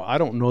don't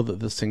know that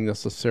this thing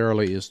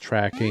necessarily is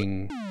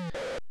tracking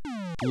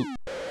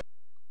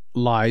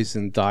lies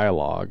in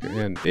dialogue,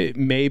 and it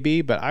may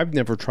be, but I've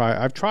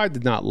tried to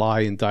not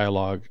lie in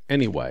dialogue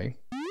anyway.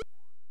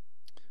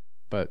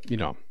 But, you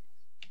know,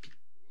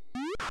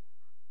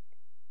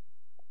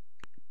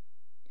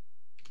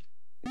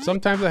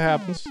 sometimes it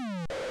happens.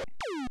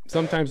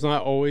 Sometimes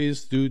not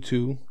always due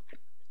to,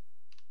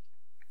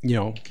 you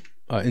know,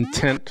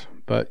 intent,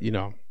 but, you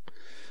know,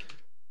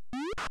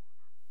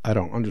 I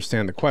don't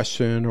understand the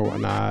question or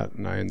whatnot,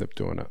 and I end up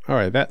doing it. All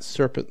right, that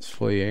serpent's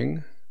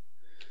fleeing.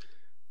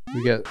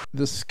 We get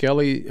this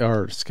Squiddy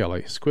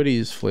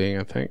is fleeing,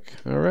 I think.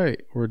 All right,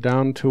 we're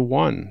down to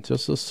one,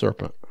 just a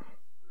serpent.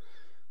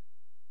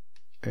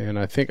 And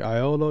I think,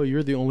 Iolo,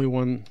 you're the only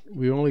one.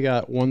 We only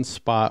got one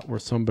spot where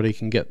somebody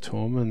can get to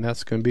him, and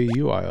that's going to be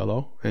you,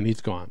 Iolo, and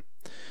he's gone.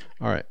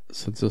 All right,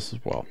 so this as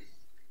well.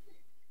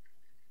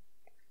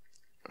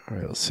 All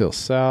right, let's sail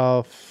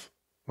south.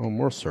 Oh,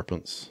 more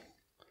serpents.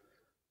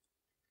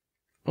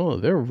 Oh,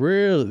 they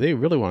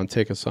really want to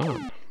take us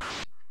on.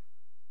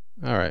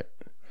 All right.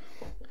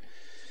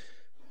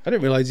 I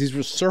didn't realize these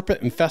were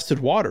serpent-infested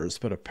waters,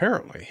 but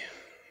apparently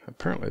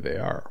they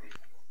are.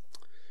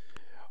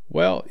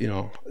 Well, you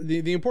know,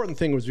 the important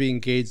thing was we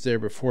engaged there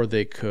before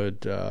they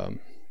could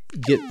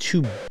get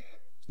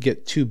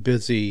too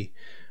busy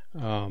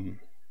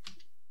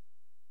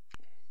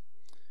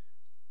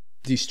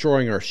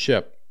destroying our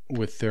ship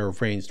with their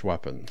ranged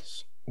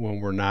weapons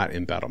when we're not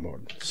in battle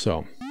mode.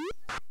 So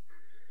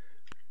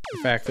the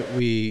fact that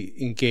we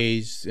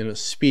engaged in a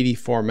speedy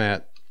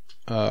format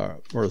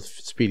or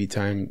speedy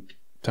time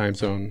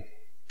zone,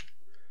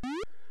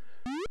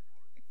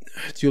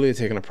 Julia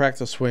taking a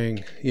practice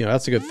swing, you know,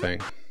 that's a good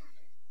thing.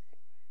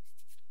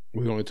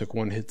 We only took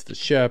one hit to the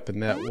ship,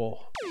 and that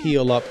will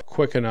heal up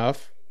quick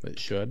enough. It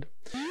should.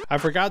 I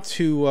forgot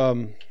to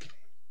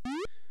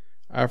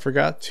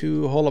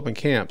hole up in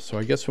camp, so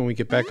I guess when we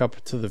get back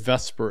up to the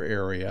Vesper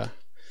area,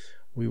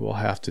 we will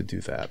have to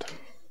do that,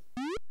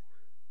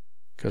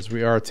 because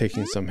we are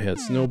taking some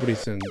hits.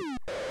 Nobody's in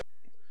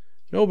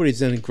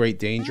great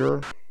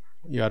danger.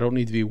 Yeah, I don't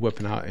need to be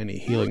whipping out any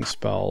healing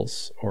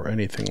spells or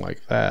anything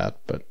like that,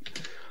 but,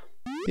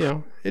 you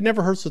know, it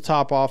never hurts to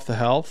top off the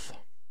health.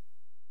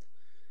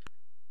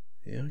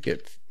 You know,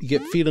 get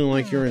feeling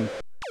like you're in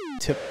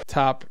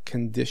tip-top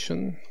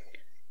condition.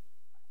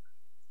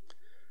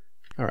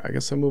 All right, I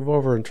guess I'll move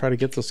over and try to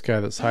get this guy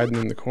that's hiding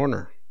in the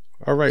corner.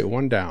 All right,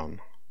 one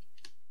down.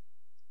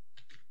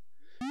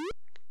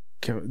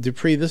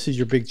 Dupree, this is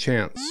your big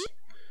chance,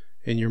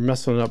 and you're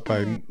messing it up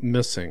by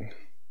missing.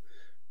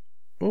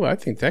 Oh, I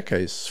think that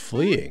guy's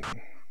fleeing.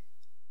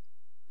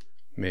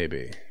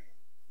 Maybe.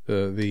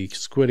 The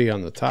Squiddy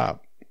on the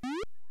top.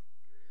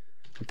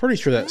 I'm pretty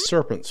sure that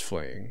serpent's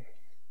fleeing.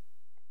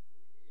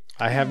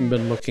 I haven't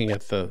been looking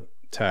at the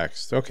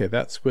text. Okay,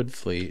 that squid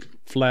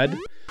fled.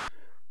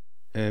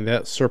 And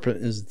that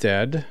serpent is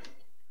dead.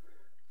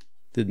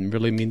 Didn't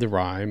really mean to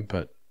rhyme,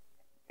 but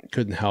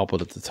couldn't help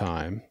it at the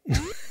time.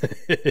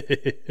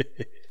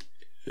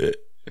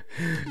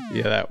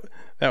 Yeah,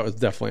 that was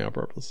definitely on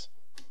purpose.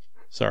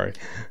 Sorry.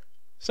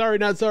 Sorry,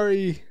 not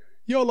sorry.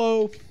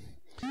 YOLO.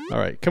 All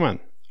right, come on.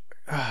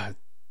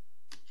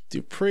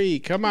 Dupree,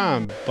 come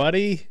on,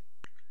 buddy.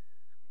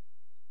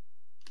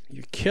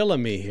 You're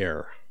killing me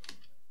here.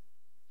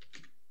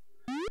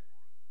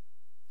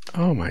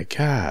 Oh my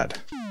God.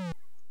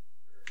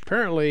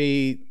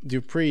 Apparently,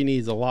 Dupree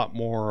needs a lot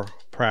more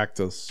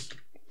practice.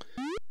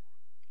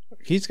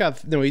 He's got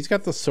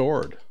the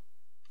sword.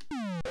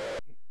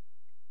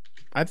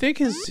 I think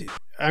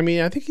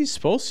he's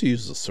supposed to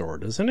use the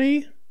sword, isn't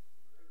he?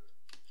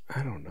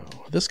 I don't know.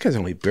 This guy's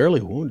only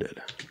barely wounded.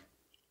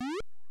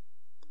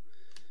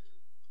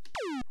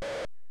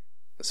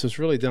 So it's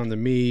really down to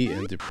me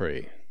and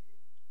Dupree.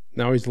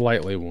 Now he's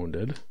lightly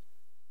wounded.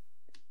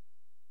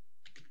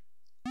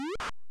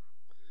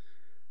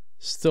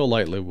 Still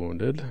lightly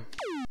wounded.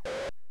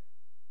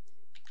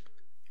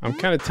 I'm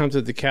kind of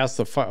tempted to cast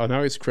the fire. Oh,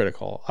 now he's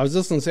critical. I was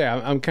just going to say,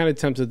 I'm kind of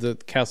tempted to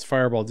cast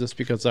Fireball just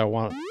because I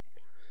want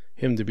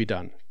him to be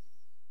done.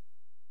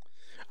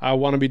 I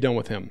want to be done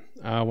with him.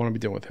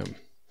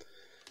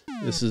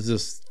 This is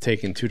just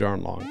taking too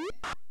darn long.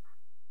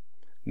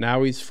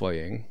 Now he's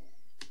fleeing.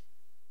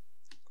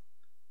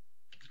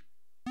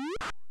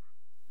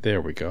 There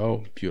we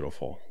go.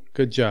 Beautiful.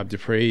 Good job,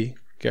 Dupree.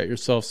 Got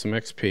yourself some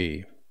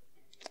XP.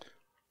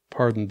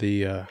 Pardon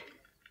the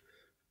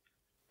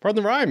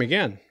rhyme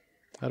again.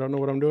 I don't know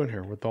what I'm doing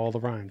here with all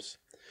the rhymes.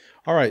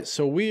 All right,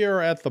 so we are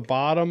at the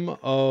bottom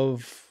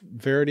of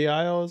Verity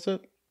Isle, is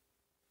it?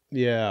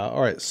 Yeah,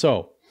 all right,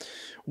 so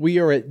we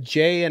are at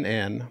J and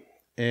N,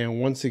 and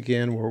once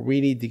again, where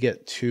we need to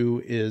get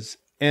to is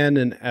N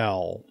and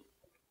L.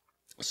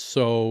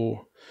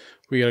 So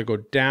we got to go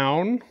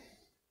down,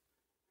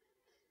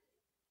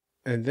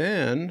 and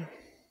then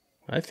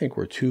I think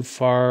we're too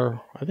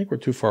far. I think we're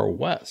too far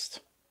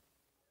west.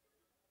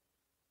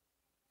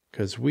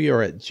 Because we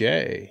are at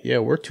J. Yeah,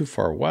 we're too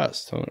far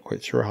west. I'm not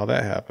quite sure how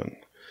that happened.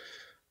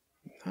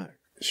 Not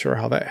sure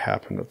how that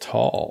happened at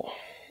all.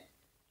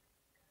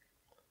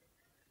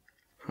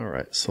 All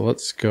right, so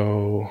let's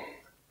go.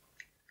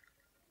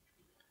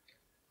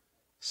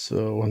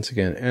 So once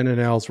again, N and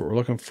L is what we're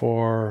looking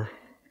for.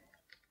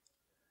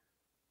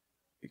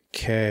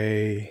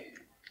 K.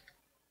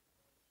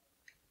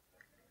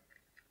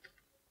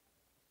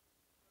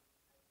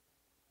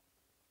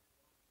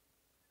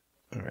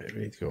 All right,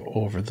 we need to go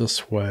over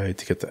this way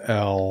to get to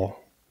L.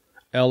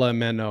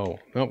 LMNO.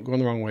 Nope, going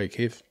the wrong way,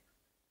 Keith.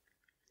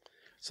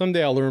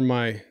 Someday I'll learn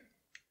my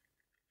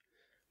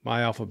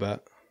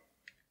alphabet.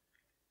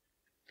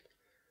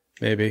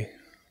 Maybe.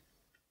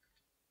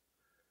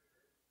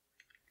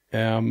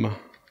 M.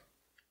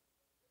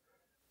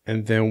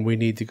 And then we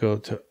need to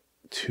go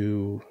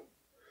to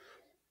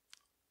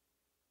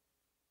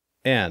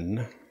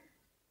N.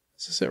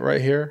 Is this it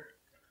right here?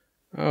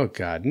 Oh,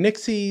 God.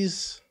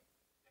 Nixies.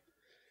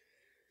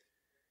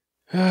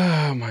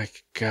 Oh, my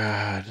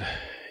God.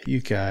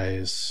 You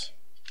guys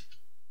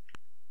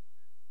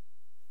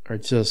are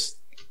just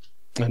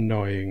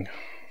annoying.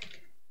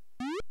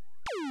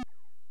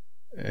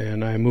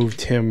 And I moved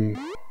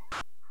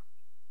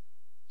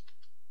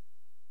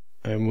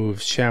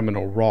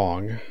Shamino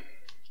wrong.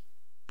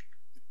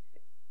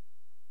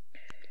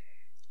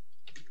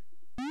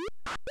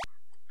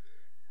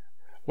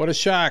 What a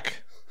shock.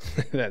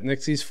 That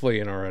Nixie's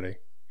fleeing already.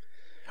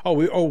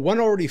 Oh, one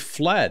already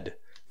fled.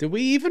 Did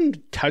we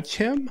even touch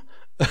him?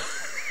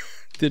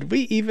 Did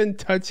we even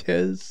touch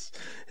his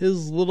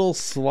little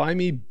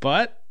slimy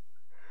butt?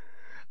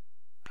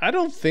 I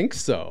don't think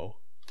so.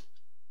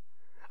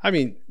 I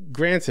mean,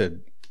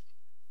 granted,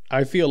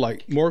 I feel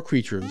like more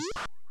creatures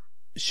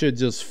should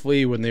just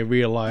flee when they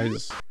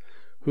realize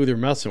who they're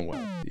messing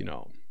with, you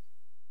know.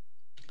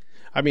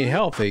 I mean,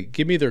 hell, if they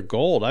give me their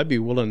gold, I'd be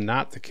willing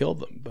not to kill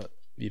them, but,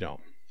 you know.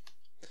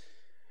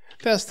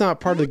 That's not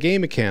part of the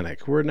game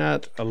mechanic. We're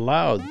not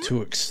allowed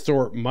to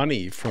extort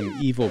money from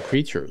evil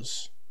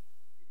creatures.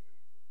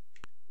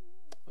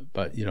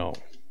 But, you know,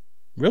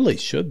 really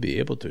should be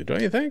able to,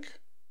 don't you think?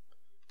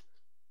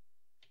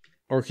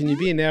 Or can you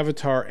be an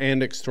avatar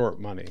and extort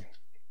money?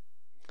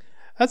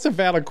 That's a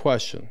valid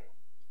question.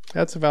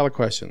 That's a valid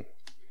question.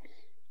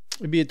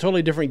 It'd be a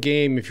totally different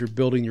game if you're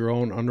building your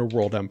own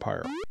underworld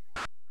empire.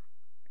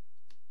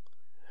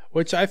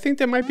 Which I think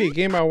that might be a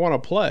game I want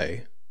to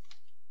play.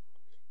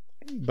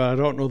 But I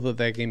don't know that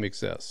that game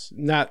exists.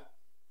 Not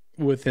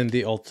within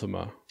the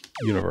Ultima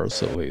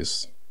universe, at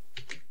least.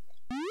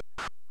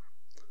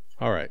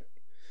 All right.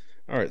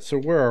 All right, so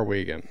where are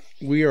we again?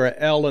 We are at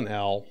L and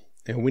L,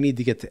 and we need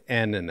to get to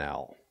N and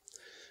L.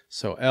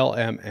 So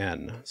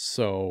LMN.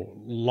 So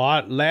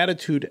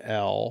latitude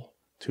L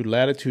to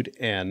latitude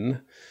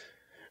N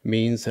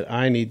means that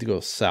I need to go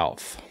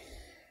south.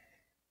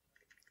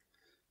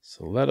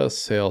 So let us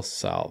sail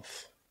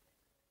south.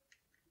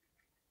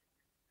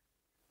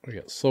 We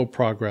got slow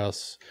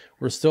progress.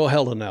 We're still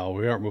held in L.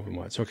 We aren't moving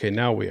much. Okay,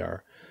 now we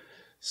are.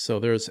 So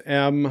there's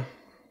M.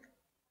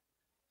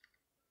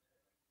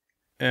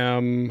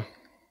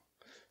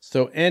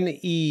 So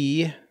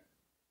NE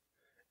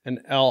and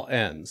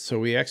LN. So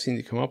we actually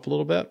need to come up a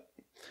little bit.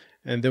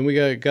 And then we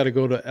got to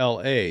go to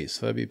LA.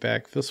 So that'd be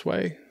back this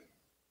way.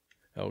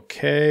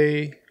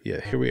 Okay. Yeah,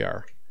 here we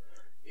are.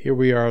 Here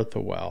we are at the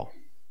well.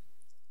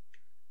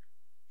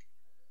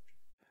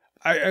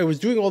 I was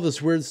doing all this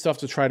weird stuff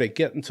to try to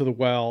get into the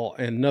well,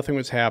 and nothing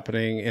was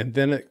happening. And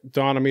then it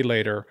dawned on me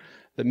later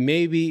that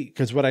maybe,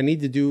 because what I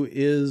need to do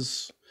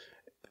is,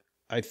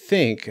 I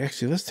think,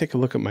 actually, let's take a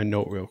look at my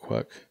note real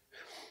quick.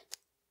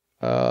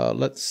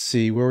 Let's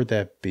see, where would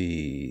that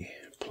be?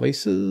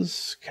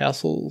 Places,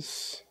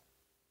 castles.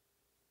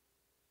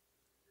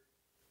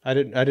 I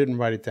didn't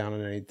write it down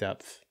in any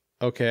depth.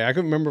 Okay, I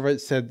couldn't remember if it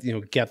said, you know,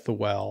 get the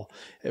well.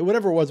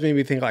 Whatever it was made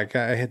me think like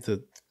I had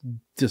to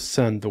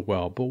descend the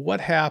well. But what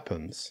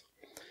happens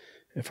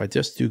if I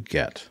just do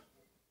get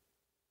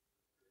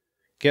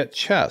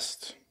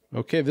chest?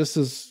 Okay, this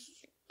is,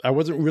 I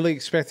wasn't really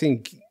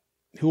expecting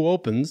who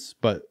opens,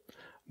 but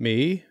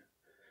me.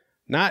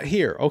 Not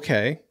here.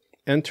 Okay,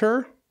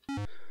 enter.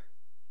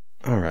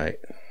 All right.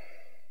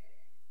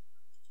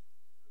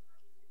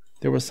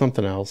 There was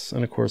something else,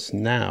 and of course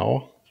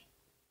now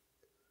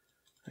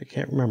I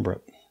can't remember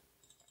it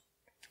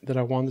that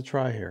I wanted to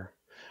try here.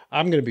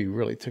 I'm going to be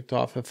really ticked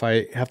off if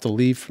I have to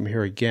leave from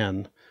here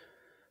again,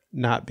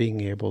 not being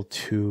able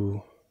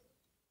to.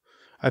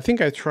 I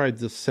think I tried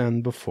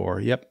descend before.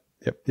 Yep.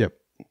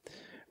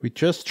 We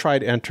just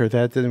tried enter.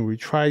 That didn't. We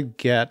tried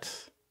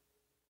get.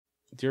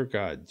 Dear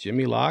God,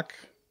 Jimmy Lock?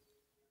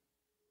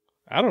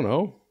 I don't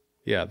know.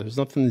 Yeah, there's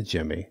nothing to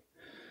Jimmy.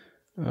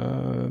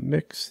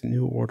 Mix,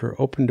 new order,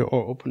 open door.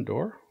 Oh, open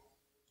door?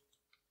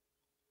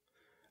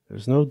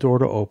 There's no door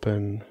to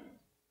open.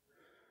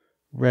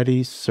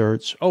 Ready,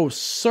 search. Oh,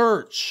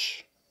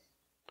 search!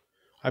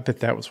 I bet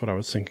that was what I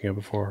was thinking of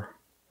before.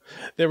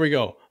 There we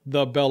go.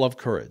 The Bell of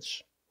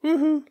Courage.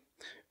 Woohoo!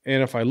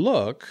 And if I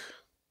look,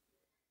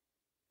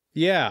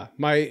 yeah,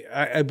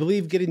 I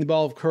believe getting the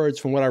Bell of Courage,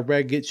 from what I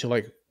read, gets you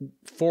like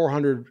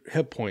 400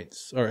 hit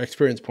points or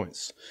experience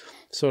points.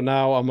 So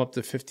now I'm up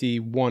to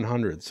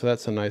 5,100. So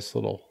that's a nice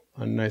little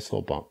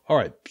bump. All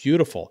right,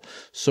 beautiful.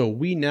 So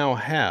we now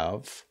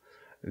have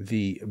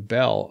the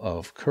Bell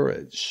of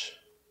Courage.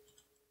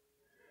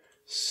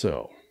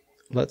 So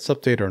let's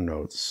update our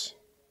notes.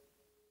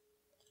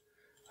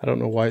 I don't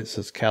know why it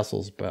says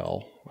Castle's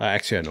Bell.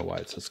 Actually, I know why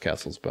it says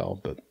Castle's Bell,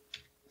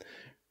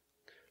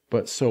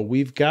 but so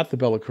we've got the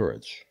Bell of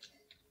Courage.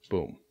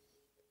 Boom.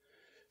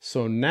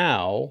 So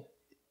now,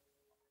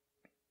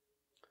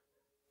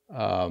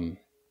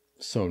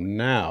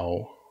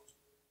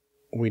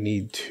 we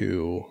need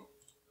to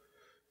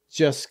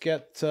just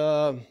get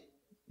the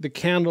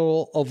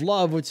Candle of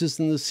Love, which is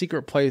in the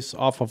secret place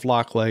off of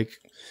Lock Lake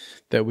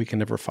that we can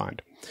never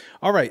find.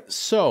 All right,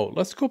 so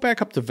let's go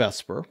back up to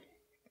Vesper.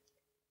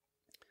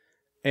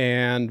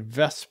 And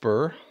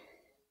Vesper,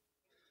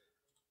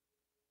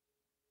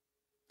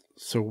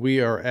 so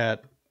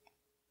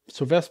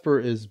Vesper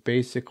is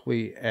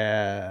basically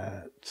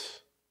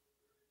at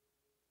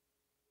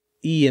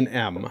E and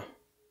M.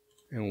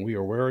 And we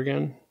are where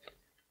again?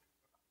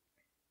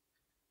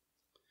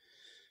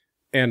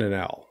 N and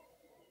L.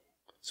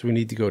 So we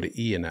need to go to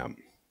E and M.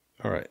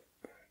 All right.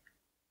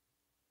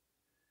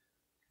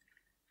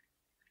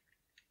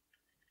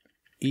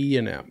 E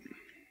and M.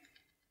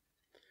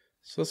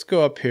 So let's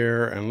go up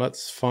here and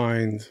let's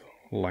find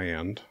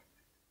land.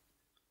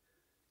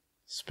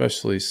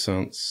 Especially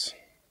since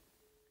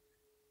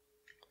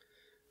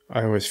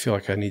I always feel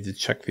like I need to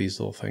check these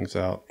little things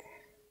out.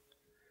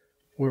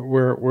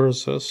 Where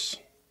is this?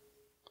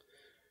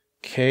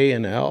 K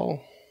and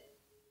L?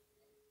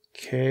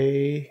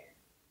 K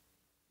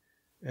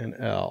and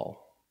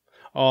L.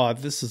 Oh,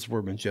 this is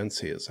where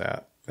Magencia is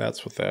at.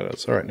 That's what that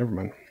is. All right, never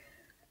mind.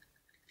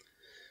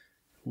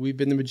 We've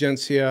been to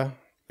Magencia.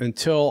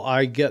 Until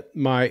I get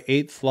my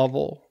 8th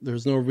level,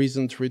 there's no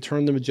reason to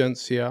return to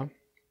Magencia.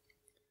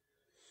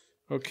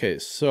 Okay,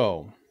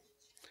 so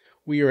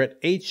we are at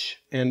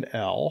H and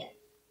L.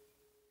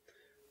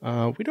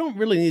 We don't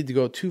really need to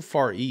go too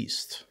far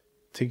east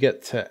to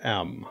get to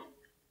M.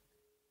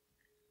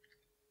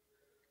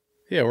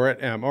 Yeah, we're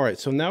at M. All right,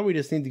 so now we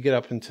just need to get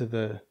up into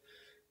the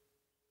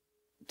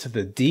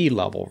D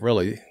level,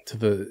 really, to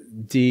the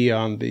D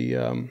on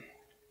the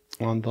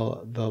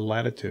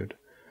latitude.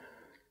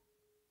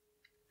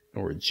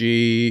 Or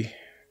G,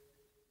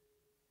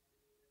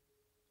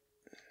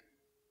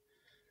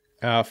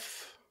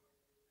 F.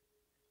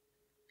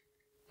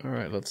 All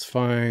right, let's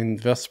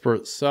find Vesper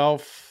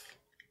itself.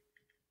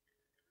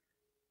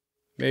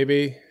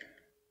 Maybe.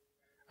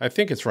 I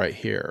think it's right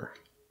here.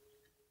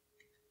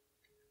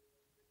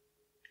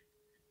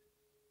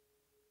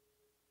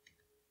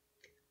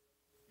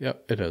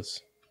 Yep, it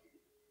is.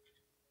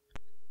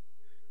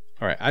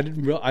 All right, I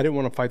didn't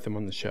want to fight them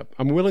on the ship.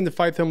 I'm willing to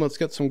fight them. Let's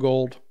get some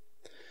gold.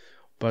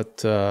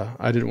 But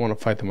I didn't want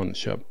to fight them on the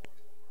ship.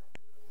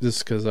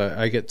 Just because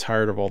I get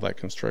tired of all that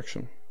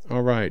constriction.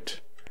 All right.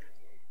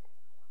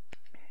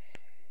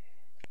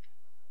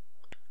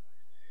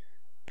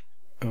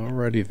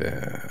 Alrighty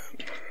then.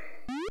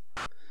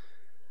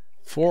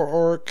 4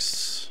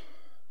 orcs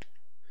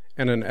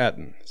and an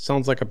Etten.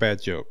 Sounds like a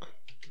bad joke.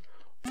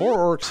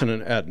 4 orcs and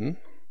an Etten.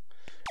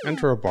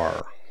 Enter a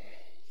bar.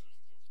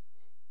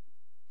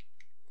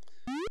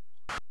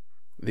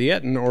 The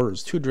Etten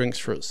orders 2 drinks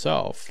for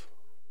itself.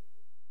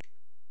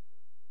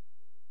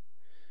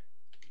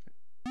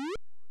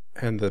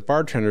 And the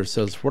bartender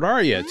says, "What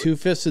are you, a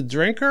 2-fisted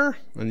drinker?"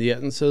 And the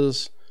Etten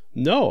says,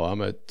 "No, I'm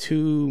a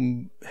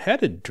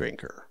 2-headed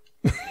drinker."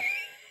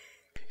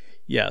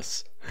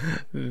 Yes,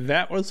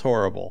 that was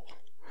horrible.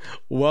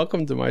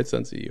 Welcome to my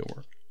sense of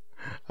humor.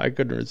 I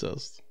couldn't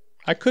resist.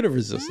 I could have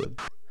resisted.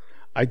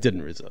 I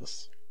didn't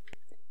resist.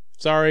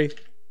 Sorry.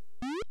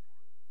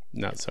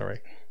 Not sorry.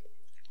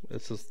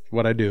 This is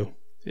what I do.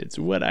 It's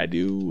what I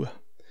do.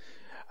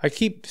 I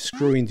keep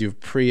screwing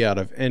Dupree out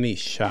of any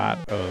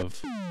shot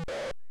of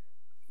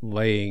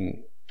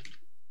laying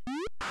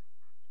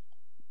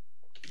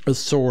a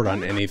sword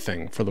on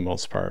anything for the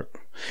most part.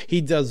 He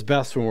does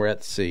best when we're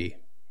at sea.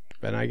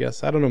 And I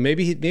guess, I don't know,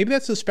 maybe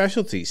that's his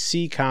specialty,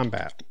 sea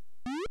combat.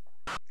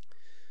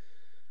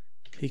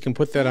 He can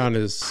put that on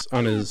his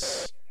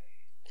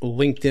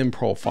LinkedIn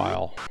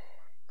profile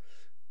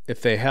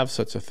if they have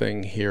such a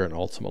thing here in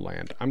Ultima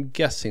Land. I'm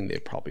guessing they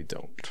probably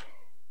don't.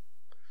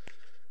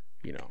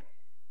 You know,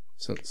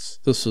 since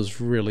this was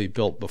really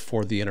built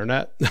before the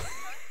internet.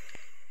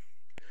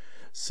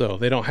 So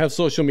they don't have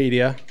social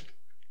media.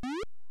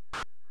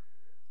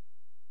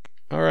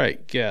 All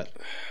right, get.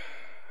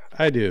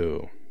 I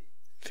do.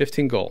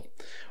 15 gold.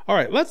 All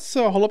right, let's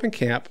hold up in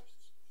camp.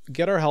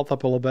 get our health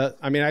up a little bit.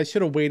 I mean, I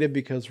should have waited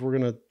because we're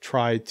going to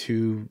try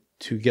to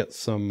get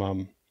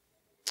some,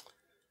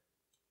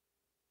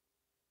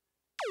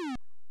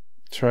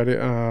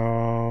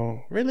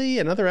 really?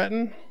 Another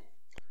Etten?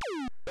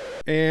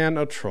 And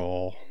a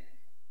troll.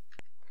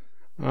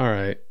 All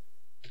right.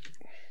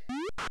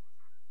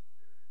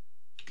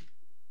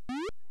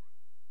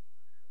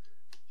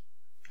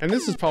 And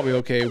this is probably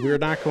okay. We're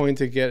not going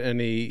to get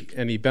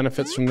any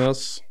benefits from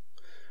this.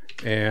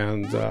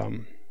 And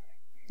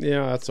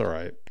yeah, that's all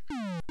right.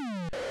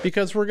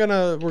 Because we're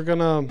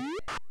gonna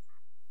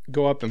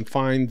go up and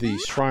find the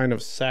Shrine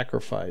of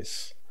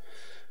Sacrifice.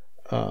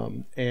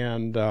 We'll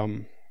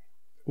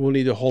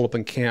need to hold up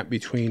in camp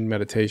between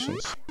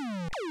meditations.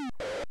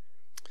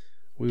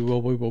 We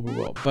will.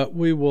 But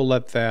we will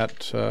let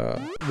that,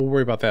 we'll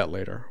worry about that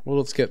later. Well,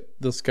 let's get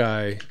this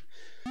guy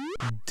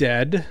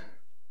dead.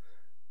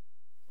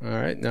 All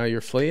right, now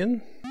you're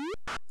fleeing.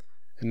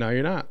 And now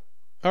you're not.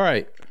 All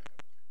right.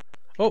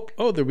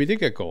 Oh, there we did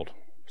get gold.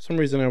 For some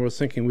reason I was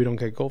thinking we don't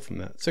get gold from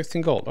that.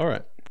 16 gold, all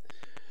right.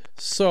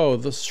 So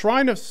the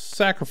Shrine of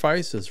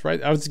Sacrifices,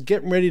 right? I was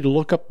getting ready to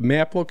look up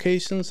map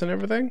locations and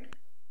everything.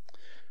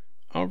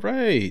 All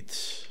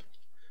right.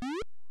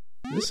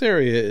 This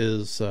area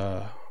is,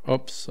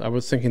 oops, I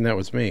was thinking that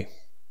was me.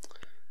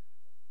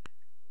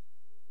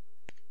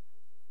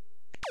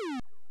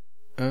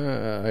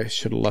 I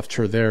should have left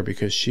her there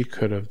because she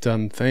could have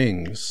done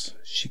things.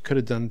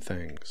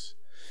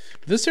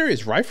 But this area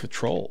is rife with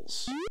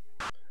trolls.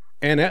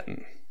 And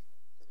Etten.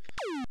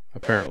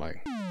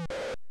 Apparently.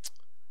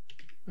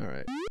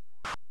 Alright.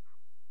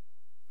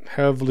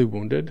 Heavily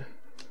wounded.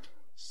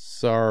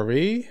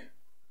 Sorry.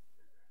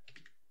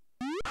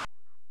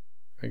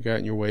 I got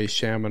in your way,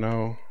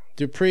 Shamino.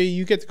 Dupree,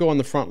 you get to go on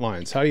the front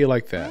lines. How do you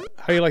like that?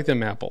 How do you like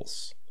them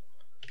apples?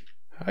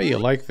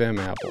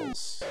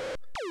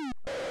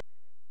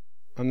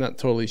 I'm not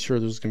totally sure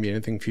there's going to be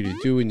anything for you to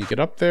do when you get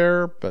up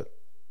there, but,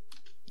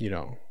 you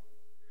know.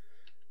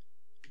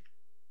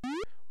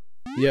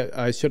 Yeah,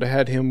 I should have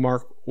had him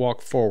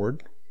walk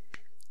forward.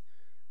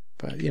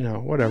 But, you know,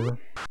 whatever.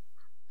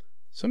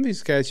 Some of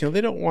these guys, you know,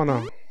 they don't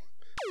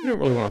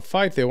really want to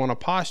fight. They want to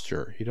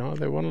posture, you know.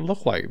 They want to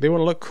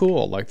look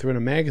cool, like they're in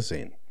a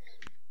magazine.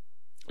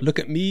 Look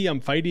at me,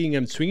 I'm fighting,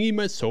 I'm swinging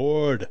my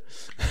sword.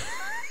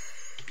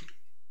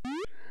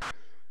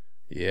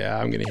 Yeah,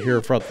 I'm gonna hear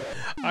about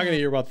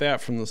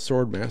that from the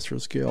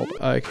Swordmasters Guild.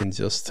 I can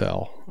just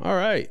tell. All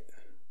right,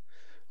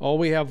 all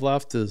we have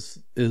left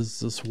is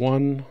this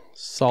one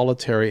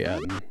solitary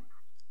Etten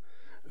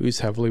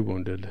who's heavily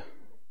wounded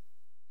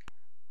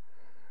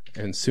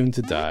and soon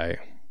to die.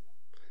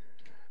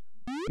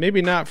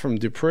 Maybe not from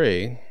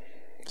Dupree,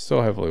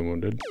 still heavily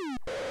wounded.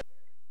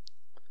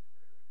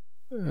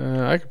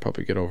 I could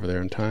probably get over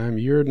there in time.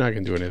 You're not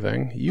gonna do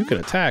anything. You can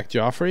attack,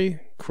 Joffrey.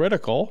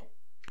 Critical.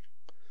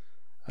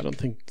 I don't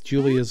think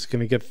Julia's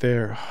gonna get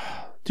there.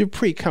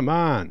 Dupree, come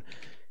on.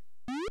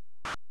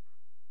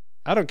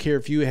 I don't care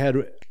if you had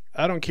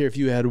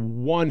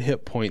 1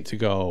 hit point to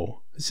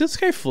go. Is this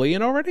guy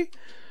fleeing already?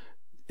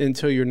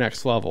 Until your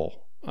next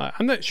level.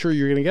 I'm not sure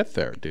you're gonna get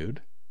there,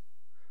 dude.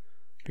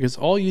 Because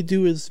all you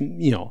do is,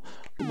 you know,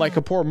 like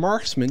a poor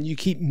marksman, you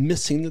keep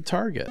missing the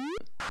target.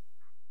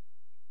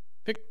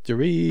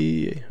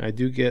 Victory. I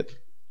do get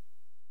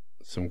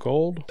some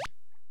gold.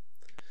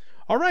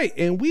 All right,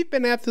 and we've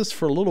been at this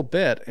for a little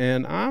bit,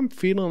 and I'm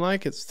feeling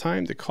like it's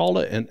time to call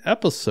it an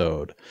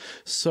episode.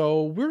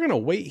 So we're going to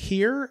wait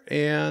here,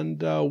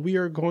 and we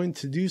are going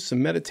to do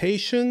some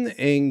meditation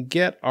and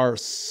get our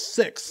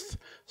 6th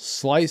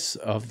slice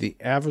of the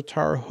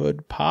Avatar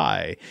Hood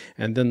pie,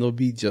 and then there'll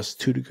be just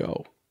 2 to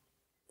go.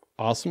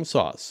 Awesome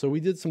sauce. So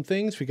we did some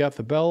things. We got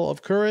the Bell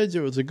of Courage.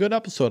 It was a good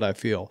episode, I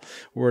feel.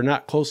 We're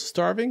not close to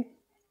starving.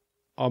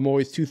 I'm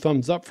always 2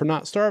 thumbs up for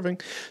not starving.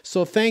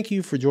 So thank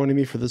you for joining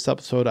me for this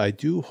episode. I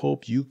do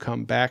hope you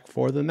come back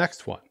for the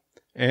next one.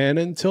 And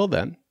until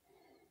then,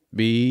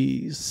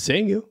 be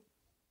seeing you.